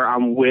whenever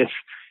I'm with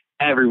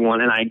everyone,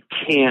 and I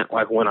can't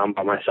like when I'm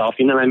by myself,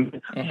 you know what I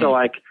mean? So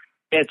like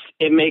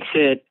it makes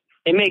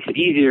it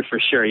easier for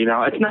sure, you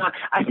know. It's not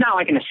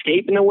like an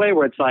escape in a way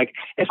where it's like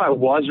if I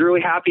was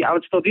really happy I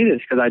would still do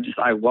this because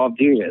I love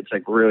doing it. It's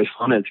like really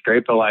fun. It's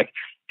great, but like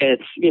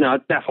it's, you know,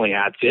 it definitely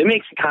adds to it. It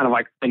makes it kind of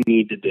like I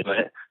need to do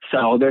it.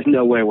 So there's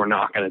no way we're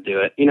not going to do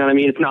it. You know what I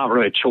mean? It's not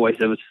really a choice.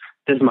 This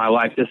is my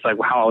life. This is like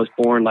how I was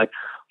born, like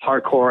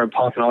hardcore and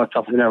punk and all that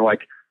stuff. It's never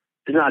like,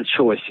 it's not a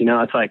choice, you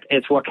know? It's like,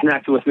 it's what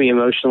connected with me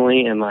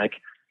emotionally. And like,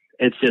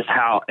 it's just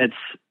how it's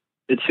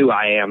who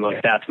I am.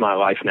 Like that's my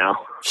life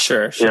now.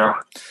 Sure. You know?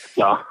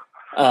 So,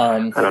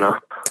 I don't know.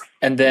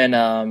 And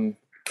then,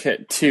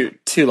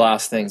 two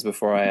last things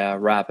before I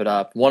wrap it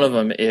up. One of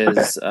them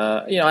is,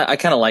 you know, I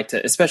kind of like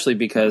to, especially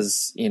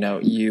because, you know,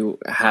 you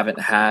haven't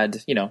had,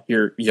 you know,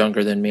 you're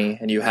younger than me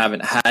and you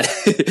haven't had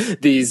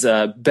these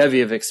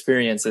bevy of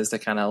experiences to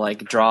kind of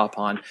like draw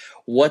upon.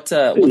 What's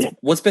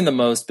been the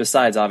most,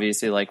 besides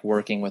obviously like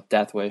working with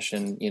Death Wish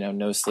and, you know,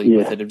 No Sleep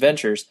with It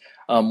Adventures,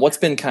 what's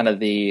been kind of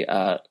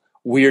the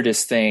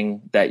weirdest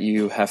thing that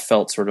you have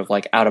felt sort of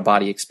like out of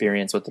body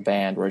experience with the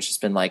band, where it's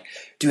just been like,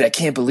 dude, I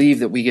can't believe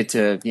that we get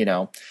to,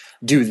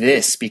 do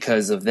this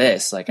because of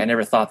this. Like, I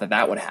never thought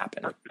that would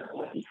happen.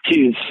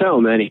 Dude, so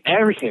many.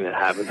 Everything that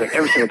happens, like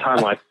every single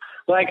time,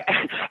 like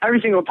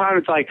every single time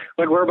it's like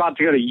we're about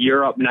to go to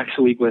Europe next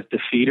week with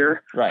Defeater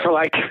for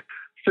like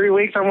 3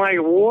 weeks. I'm like,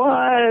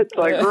 what?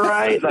 Like,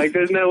 right? Like,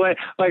 there's no way.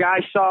 Like, I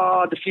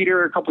saw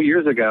Defeater a couple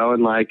years ago,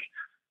 and like,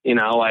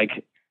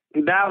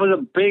 that was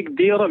a big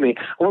deal to me.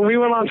 When we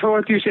went on tour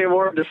with Touché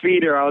Amoré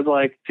Defeater, I was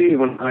like, dude,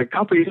 a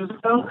couple years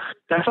ago,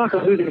 that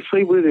fucking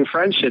losing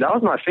friends shit, that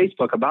was my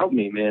Facebook about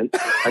me, man.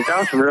 Like, that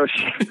was some real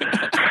shit.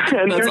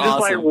 And they're just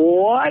like,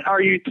 what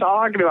are you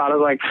talking about? I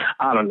was like,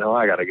 I don't know,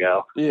 I gotta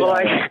go. Yeah. But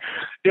like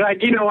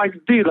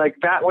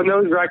that, when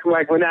those records,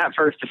 like when that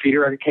first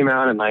Defeater record came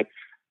out, and like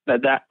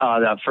that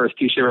first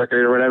Touché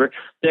record or whatever,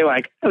 they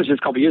like, it was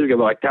just a couple years ago,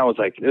 but like that was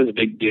like, it was a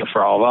big deal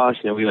for all of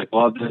us. We like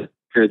loved the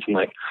records, and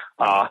like,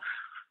 I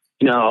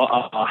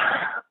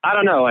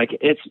don't know, like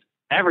it's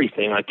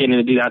everything, like getting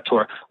to do that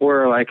tour.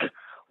 We're like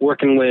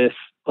working with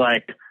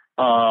like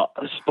a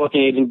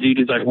booking agent dude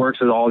who's like works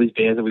with all these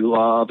bands that we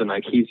love, and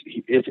like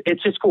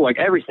it's just cool, like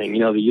everything,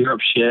 the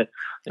Europe shit,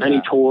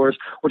 any tours.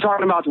 We're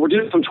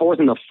doing some tours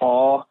in the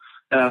fall.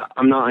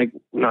 I'm not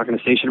going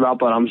to say shit about,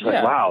 but I'm just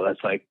like, wow,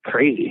 that's like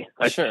crazy.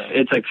 Like,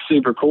 it's like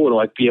super cool to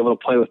like be able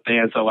to play with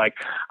bands that like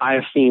I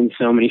have seen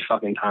so many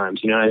fucking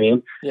times, you know what I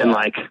mean? Yeah. And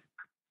like,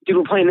 dude,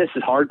 we're playing This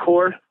Is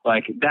Hardcore.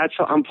 Like,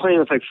 I'm playing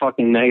with like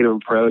fucking Negative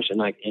Approach and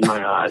like In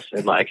My Eyes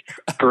and like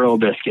Gorilla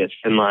Biscuits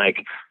and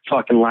like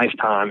fucking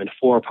Lifetime and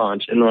Four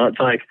Punch. And it's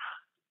like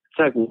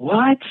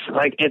what?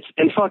 Like, it's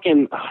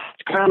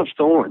Crown of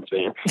Thorns,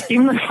 man.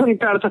 Even the fucking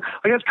Crown of Thorns,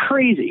 like, that's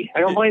crazy.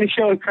 Like, I'm playing a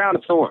show with Crown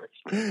of Thorns.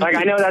 Like,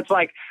 I know that's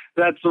I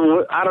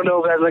don't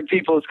know if that's like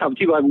people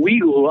like,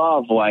 we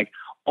love like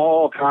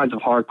all kinds of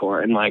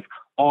hardcore and like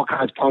all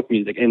kinds of punk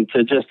music, and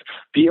to just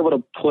be able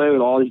to play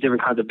with all these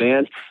different kinds of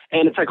bands,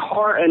 and it's like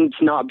hard and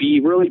to not be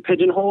really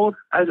pigeonholed.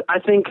 I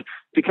think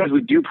because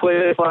we do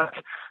play with like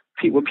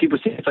what people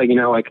say, it's like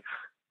like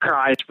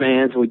crash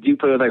bands, and we do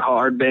play with like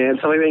hard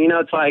bands, so like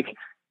it's like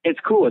it's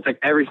cool. It's like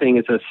everything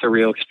is a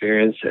surreal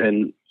experience,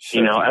 and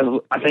I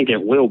think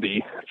it will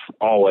be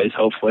always.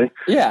 Hopefully,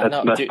 that's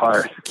the best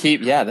part.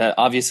 That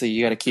obviously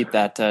you got to keep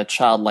that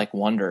childlike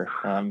wonder,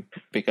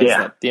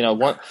 because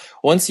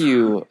once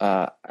you.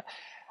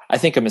 I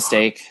think a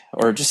mistake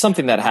or just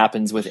something that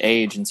happens with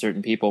age in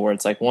certain people, where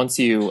it's like once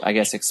you, I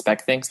guess,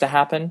 expect things to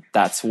happen,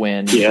 that's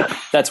when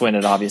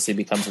it obviously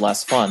becomes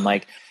less fun.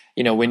 Like,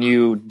 when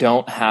you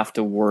don't have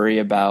to worry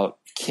about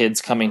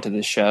kids coming to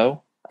the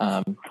show,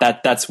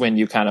 that's when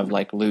you kind of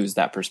like lose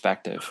that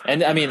perspective.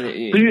 And I mean,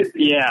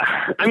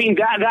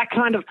 that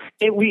kind of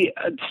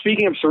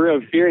speaking of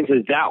surreal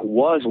experiences, that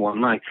was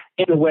one, like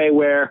in a way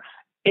where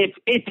it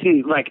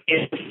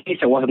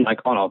wasn't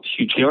like on a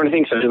huge deal or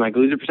anything, so I didn't like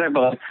lose the perspective,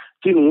 but like,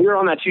 dude, when we were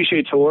on that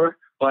Touché tour,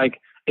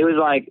 like, it was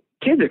like,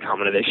 kids are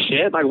coming to this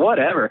shit, like,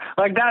 whatever.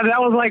 Like, that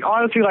was, like,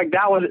 honestly, like,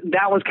 that was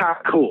kind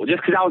of cool,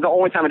 just because that was the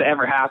only time it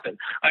ever happened.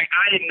 Like,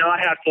 I did not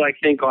have to, like,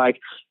 think,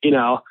 like,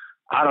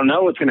 I don't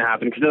know what's going to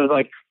happen, because it was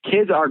like,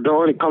 kids are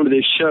going to come to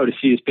this show to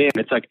see this band.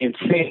 It's, like,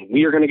 insane.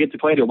 We are going to get to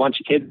play to a bunch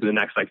of kids for the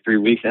next, like, 3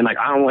 weeks, and, like,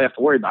 I don't really have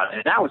to worry about it.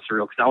 And that was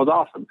surreal, because that was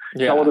awesome.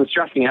 Yeah. I wasn't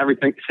stressing every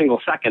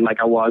single second like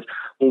I was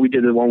when we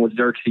did the one with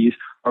Xerxes,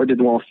 or did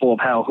the one with Full of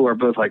Hell, who are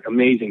both, like,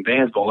 amazing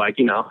bands, but, like,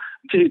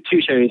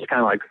 Touché just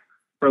kind of, like,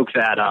 broke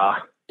that,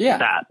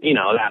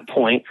 that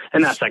point,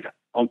 and that's, like,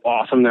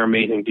 awesome. They're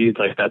amazing dudes,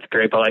 like, that's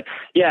great, but, like,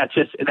 yeah, it's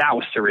just, that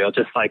was surreal,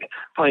 just, like,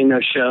 playing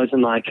those shows,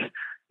 and, like,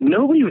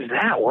 nobody was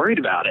that worried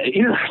about it.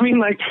 You know what I mean?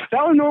 Like,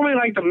 that was normally,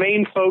 like, the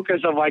main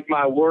focus of, like,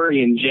 my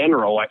worry in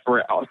general, like,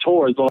 for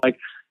tours, but, like,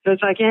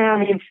 it's like, yeah, I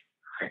mean,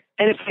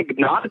 and it's, like,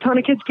 not a ton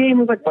of kids came, it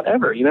was, like,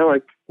 whatever,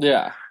 like,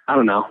 yeah. I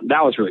don't know.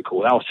 That was really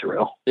cool. That was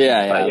surreal.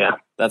 Yeah.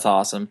 That's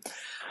awesome.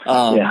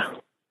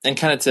 And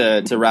kind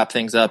of to wrap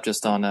things up,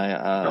 just on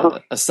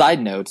a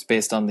side note,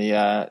 based on the,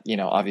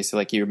 obviously,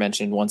 like you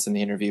mentioned once in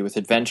the interview with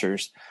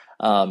Adventures.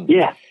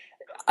 I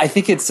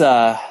think it's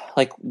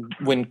like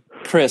when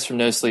Chris from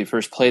No Sleep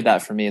first played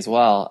that for me as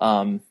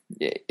well.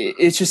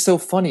 It's just so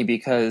funny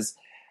because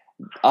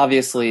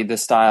obviously the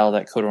style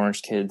that Code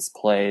Orange Kids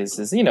plays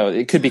is,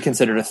 it could be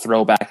considered a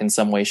throwback in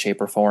some way,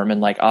 shape, or form.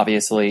 And like,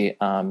 obviously,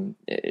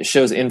 it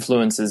shows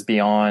influences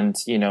beyond,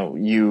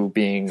 you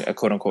being a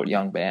quote unquote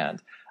young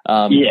band.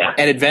 And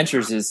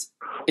Adventures is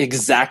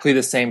exactly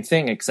the same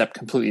thing, except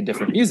completely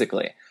different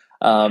musically.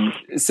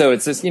 So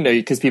it's just,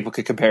 because people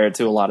could compare it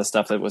to a lot of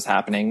stuff that was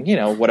happening,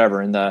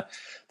 whatever, in the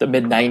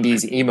mid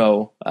 90s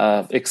emo,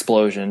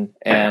 explosion.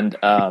 And,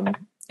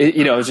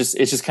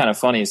 it's just kind of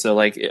funny. So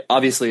like,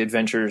 obviously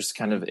Adventures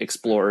kind of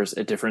explores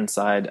a different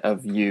side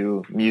of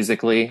you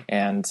musically,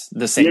 and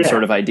the same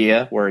sort of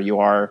idea where you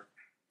are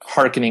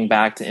hearkening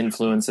back to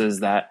influences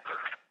that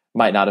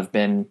might not have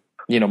been,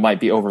 might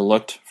be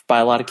overlooked by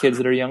a lot of kids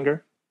that are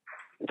younger.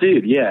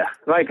 Dude, yeah.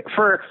 Like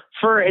for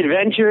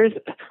Adventures,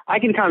 I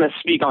can kind of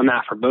speak on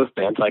that for both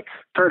bands. Like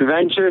for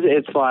Adventures,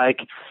 it's like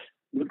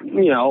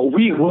you know,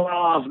 we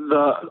love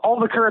all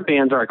the current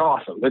bands are like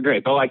awesome. They're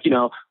great. But like, you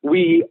know,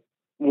 we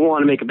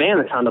want to make a band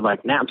that sounded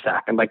like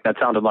Knapsack, and like that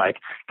sounded like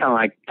kind of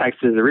like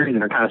Texas is the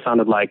Reason, or kind of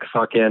sounded like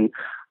fucking,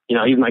 you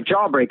know, even like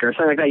Jawbreaker or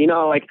something like that. You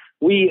know, like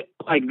we,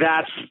 like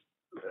that's,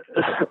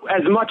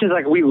 as much as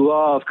like we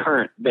love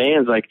current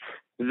bands, like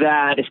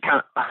that is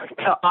kind of,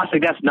 to us,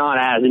 like that's not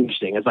as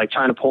interesting as like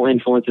trying to pull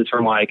influences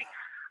from like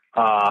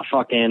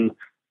fucking,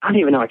 I don't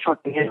even know, like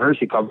fucking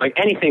University Club, like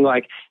anything,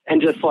 like,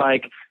 and just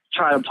like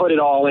try to put it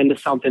all into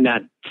something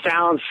that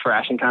sounds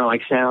fresh and kind of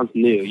like sounds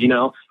new, you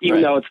know,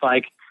 even though it's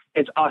like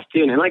it's us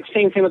doing it. And like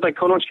same thing with like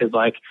Code Orange Kids,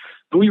 like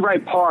we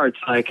write parts,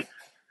 like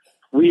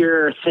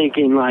we're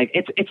thinking like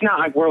it's not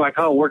like we're like,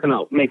 oh, we're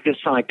gonna make this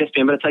sound like this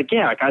band, but it's like,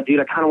 yeah, like I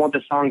kind of want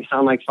this song to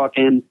sound like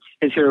fucking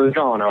His Hero Is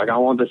Gone, or like I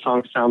want this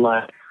song to sound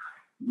like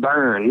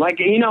Burn, like,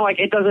 you know, like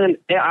it doesn't,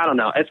 I don't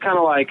know, it's kind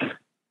of like,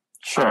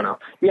 I don't know,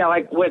 yeah,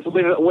 like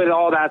with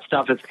all that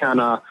stuff, it's kind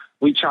of,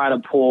 we try to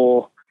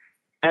pull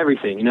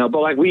everything, you know,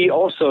 but like we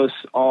also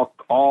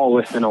all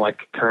listen to like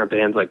current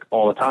bands like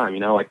all the time, you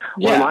know, like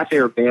one of my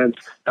favorite bands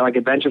that like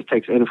Adventures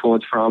takes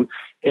influence from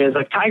is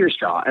like Tiger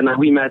Straw, and like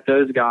we met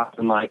those guys,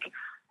 and like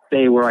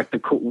they were like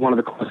one of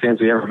the coolest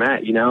bands we ever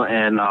met, you know,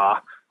 and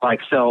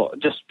like so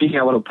just being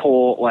able to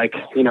pull like,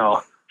 you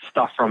know,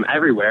 stuff from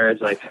everywhere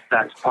is like,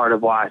 that's part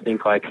of why I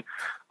think like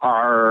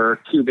our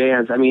two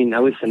bands, I mean,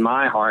 at least in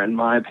my heart, in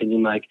my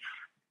opinion, like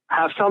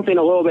have something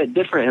a little bit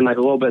different and like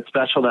a little bit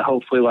special that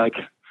hopefully like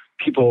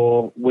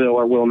people will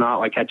or will not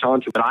like catch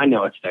on to, but I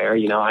know it's there,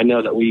 you know, I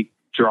know that we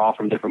draw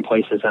from different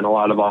places than a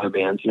lot of other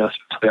bands, you know,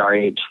 especially our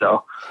age.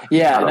 So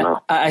yeah,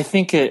 I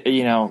think it,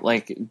 you know,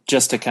 like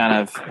just to kind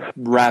of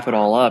wrap it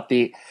all up,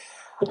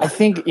 I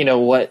think, you know,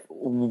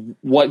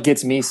 what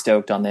gets me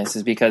stoked on this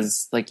is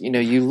because like, you know,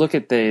 you look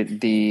at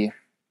the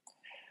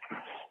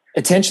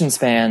attention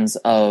spans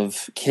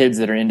of kids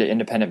that are into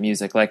independent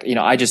music. Like, you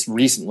know, I just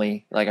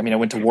recently, like, I mean, I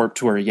went to Warped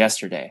Tour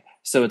yesterday.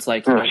 So it's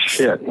like, oh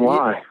shit,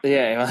 why?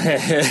 Yeah,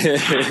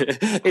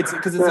 it's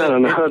because it's. I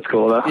don't know. That's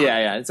cool though.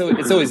 Yeah. So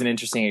it's always an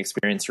interesting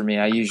experience for me.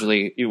 I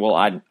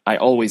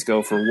always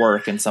go for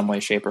work in some way,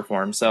 shape, or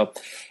form. So,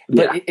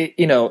 but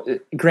you know,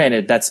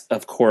 granted, that's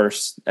of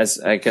course as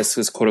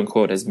quote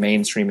unquote as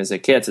mainstream as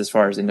it gets as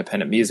far as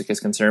independent music is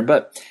concerned.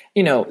 But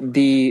you know,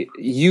 the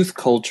youth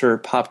culture,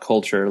 pop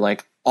culture,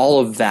 like all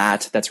of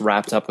that's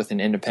wrapped up within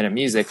independent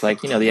music.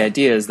 Like, you know, the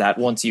idea is that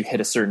once you hit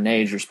a certain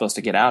age, you're supposed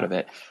to get out of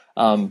it.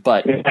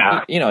 But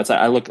you know,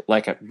 I look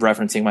like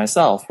referencing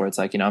myself where it's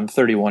like, you know, I'm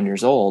 31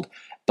 years old,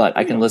 but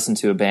I can listen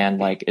to a band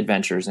like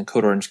Adventures and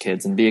Code Orange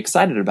Kids and be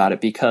excited about it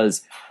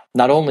because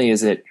not only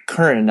is it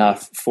current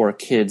enough for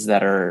kids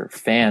that are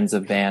fans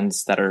of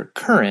bands that are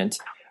current,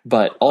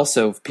 but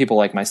also people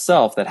like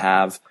myself that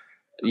have,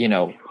 you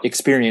know,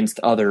 experienced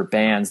other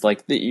bands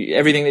like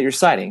everything that you're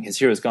citing, His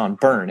Hero Is Gone,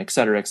 Burn, et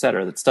cetera,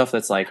 that stuff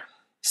that's like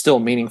still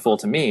meaningful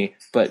to me,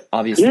 but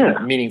obviously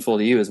meaningful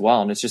to you as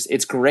well. And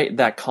it's great.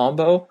 That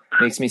combo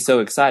makes me so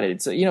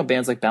excited. So, you know,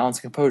 bands like Balance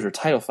and Composure,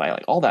 Title Fight,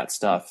 like all that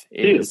stuff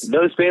is. Dude,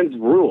 those bands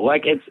rule.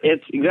 Like it's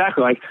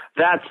exactly like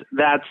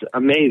that's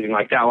amazing.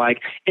 Like that,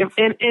 like if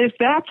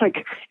that's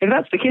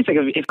the case, like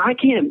if I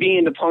can't be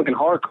into punk and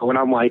hardcore when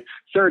I'm like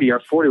 30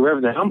 or 40,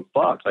 whatever, then I'm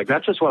fucked. Like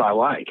that's just what I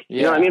like.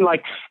 You know what I mean?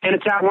 Like, and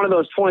it's at one of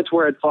those points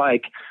where it's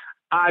like,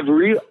 I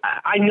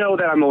know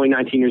that I'm only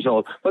 19 years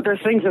old, but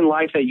there's things in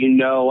life that, you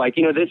know, like,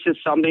 you know, this is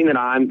something that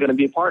I'm going to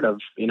be a part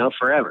of, you know,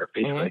 forever,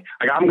 basically. Mm-hmm.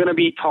 Like, I'm going to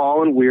be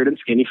tall and weird and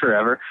skinny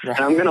forever, and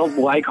I'm going to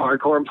like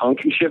hardcore and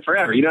punk and shit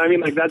forever. You know what I mean?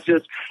 Like, that's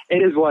just,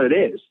 it is what it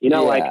is, you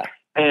know, like,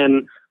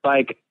 and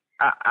like,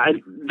 I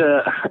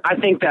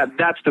think that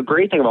that's the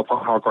great thing about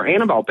punk hardcore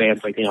and about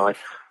bands, like, you know, like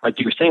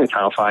you were saying,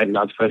 Title Fight and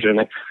God's Pleasure, and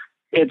like,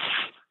 they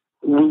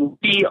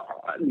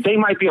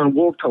might be on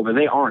Warped Tour, but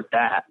they aren't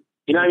that.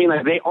 You know what I mean?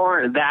 Like, they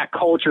aren't that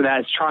culture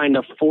that's trying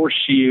to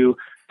force you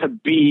to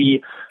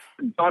be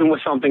done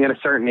with something at a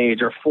certain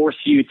age or force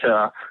you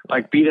to,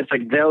 like, be this,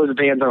 like, those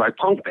bands are like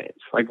punk bands,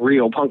 like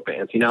real punk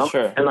bands, you know?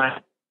 Sure. And,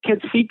 like,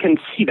 kids can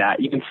see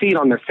that. You can see it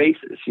on their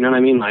faces, you know what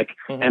I mean? Like,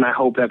 and I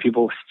hope that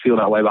people feel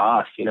that way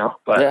about us, you know?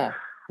 But,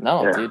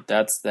 dude,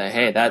 that's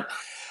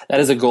that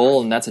is a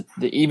goal, and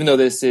even though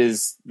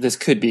this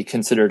could be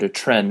considered a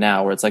trend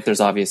now, where it's like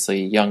there's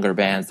obviously younger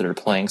bands that are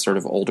playing sort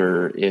of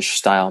older-ish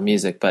style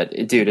music, but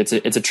dude, it's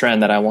a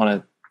trend that I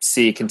want to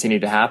see continue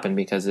to happen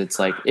because it's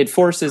like it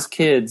forces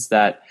kids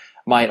that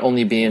might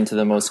only be into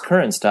the most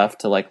current stuff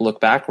to like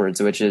look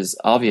backwards, which is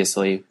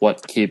obviously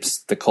what keeps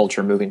the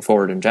culture moving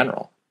forward in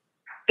general.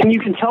 And you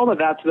can tell that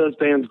that's those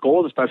bands'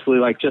 goals, especially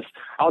like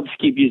I'll just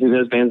keep using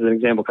those bands as an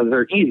example because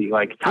they're easy,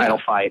 like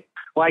Title Fight.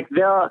 Like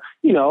they're,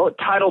 you know,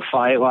 Title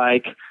Fight,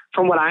 like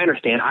from what I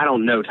understand, I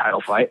don't know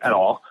Title Fight at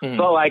all,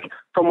 but like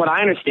from what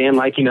I understand,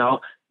 like, you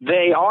know,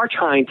 they are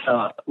trying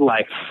to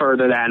like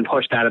further that and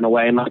push that in a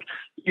way. And like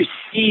you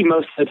see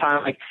most of the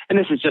time, like, and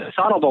this is just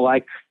subtle, but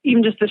like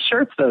even just the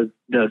shirts those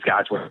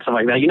guys wear, stuff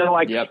like that, you know,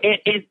 like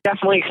it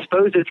definitely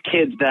exposes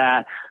kids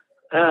that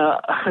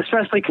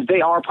especially because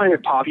they are playing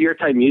popular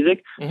type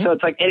music. Mm-hmm. So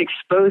it's like it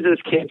exposes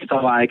kids to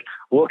like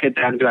look at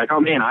that and be like, oh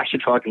man, I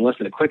should fucking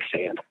listen to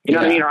Quicksand. You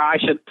know what I mean? Or I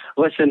should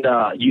listen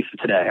to Youth of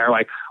Today or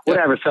like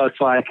whatever. So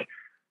it's like,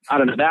 I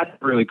don't know, that's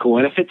really cool.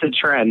 And if it's a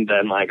trend,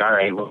 then like, all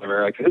right,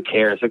 whatever. Like, who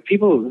cares? Like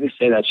people who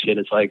say that shit,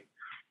 it's like,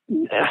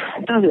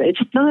 it's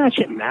just none of that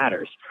shit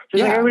matters.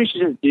 Just like everybody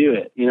should just do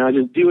it. You know,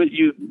 just do what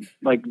you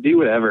like, do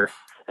whatever,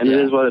 and it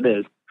is what it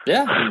is.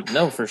 Yeah,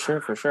 no, for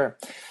sure.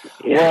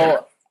 Yeah.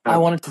 Well, I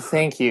wanted to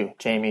thank you,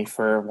 Jamie,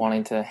 for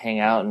wanting to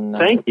hang out and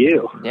thank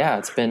you. Yeah,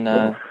 it's been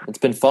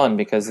fun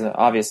because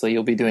obviously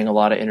you'll be doing a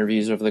lot of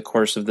interviews over the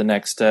course of the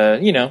next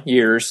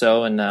year or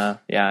so, and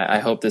I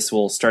hope this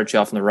will start you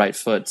off on the right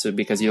foot,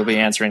 because you'll be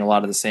answering a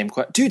lot of the same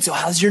questions. Dude, so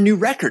how's your new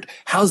record?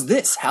 How's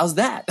this? How's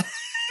that?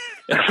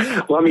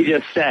 Let me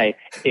just say,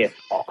 it's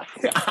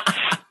awesome.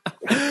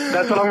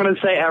 That's what I'm going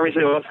to say every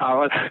single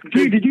time.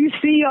 Dude, did you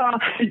see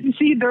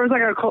there was like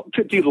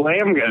dude,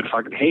 Lambgood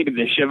fucking hated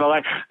this shit, but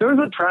like there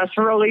was a press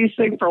release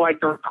thing for like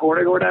the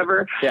recording or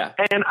whatever. Yeah.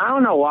 And I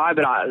don't know why,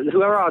 but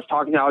whoever I was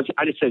talking to,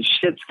 I just said,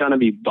 shit's going to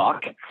be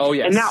Buck. Oh,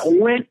 yes. And that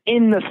went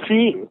in the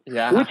thing,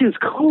 which is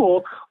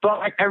cool, but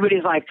like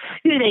everybody's like,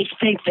 they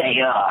think they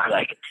are.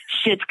 Like,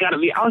 shit's got to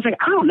be. I was like,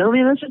 I don't know,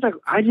 man. That's just like,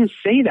 I just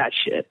say that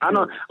shit. I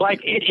don't,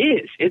 like, it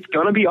is. It's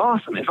going to be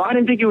awesome. If I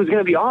didn't think it was going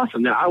to be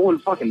awesome, then I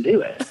wouldn't fucking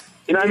do it.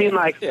 You know what I mean?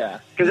 Like,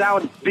 because that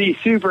would be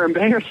super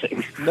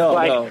embarrassing.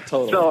 No,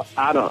 totally. So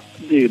I don't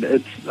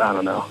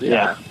know.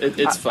 Yeah.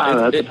 It's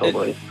fun. It's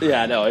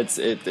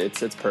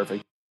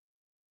perfect.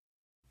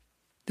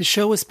 The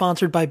show is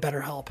sponsored by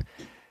BetterHelp.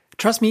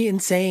 Trust me in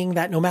saying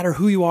that no matter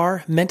who you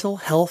are, mental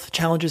health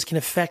challenges can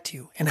affect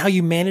you, and how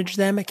you manage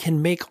them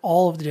can make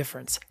all of the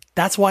difference.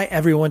 That's why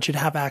everyone should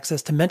have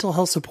access to mental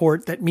health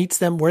support that meets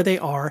them where they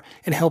are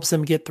and helps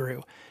them get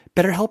through.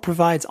 BetterHelp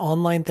provides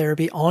online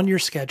therapy on your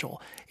schedule.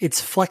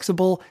 It's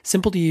flexible,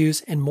 simple to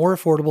use, and more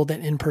affordable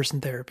than in-person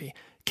therapy.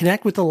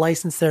 Connect with a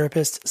licensed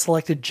therapist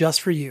selected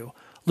just for you.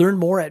 Learn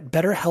more at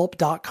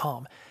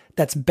betterhelp.com.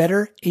 That's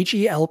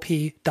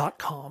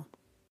betterhelp.com.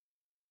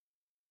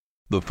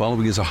 The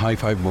following is a high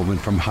five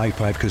moment from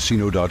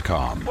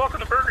highfivecasino.com. Welcome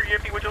to Burger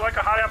Yippee. Would you like a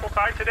hot apple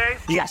pie today?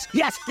 Yes,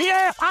 yeah,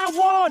 I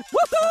won!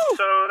 Woohoo!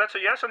 So that's a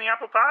yes on the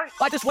apple pie?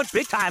 I just went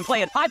big time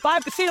playing High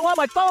Five Casino on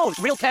my phone.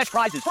 Real cash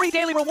prizes, free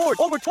daily rewards,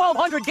 over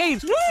 1,200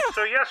 games. Yeah!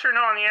 So yes or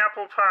no on the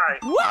apple pie?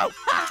 Whoa!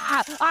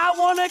 I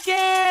won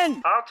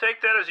again! I'll take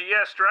that as a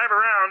yes. Drive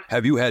around.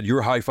 Have you had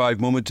your high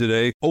five moment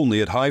today?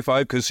 Only at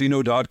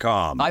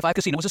highfivecasino.com. High Five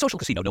Casino is a social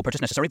casino. No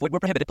purchase necessary. Void where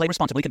prohibited. Play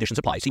responsibly. Conditions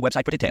apply. See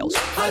website for details.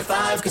 High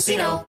Five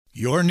Casino.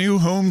 Your new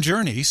home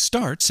journey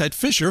starts at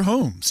Fisher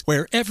Homes,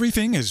 where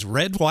everything is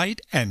red, white,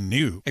 and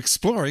new.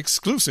 Explore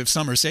exclusive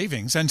summer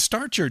savings and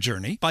start your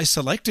journey by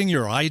selecting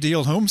your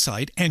ideal home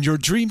site and your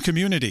dream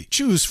community.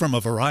 Choose from a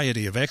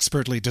variety of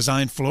expertly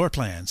designed floor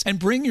plans and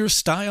bring your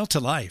style to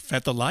life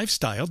at the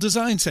Lifestyle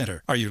Design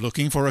Center. Are you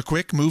looking for a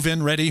quick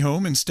move-in ready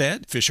home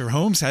instead? Fisher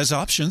Homes has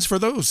options for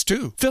those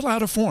too. Fill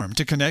out a form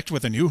to connect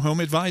with a new home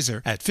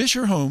advisor at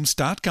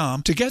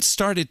fisherhomes.com to get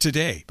started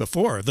today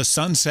before the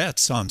sun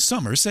sets on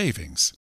summer savings.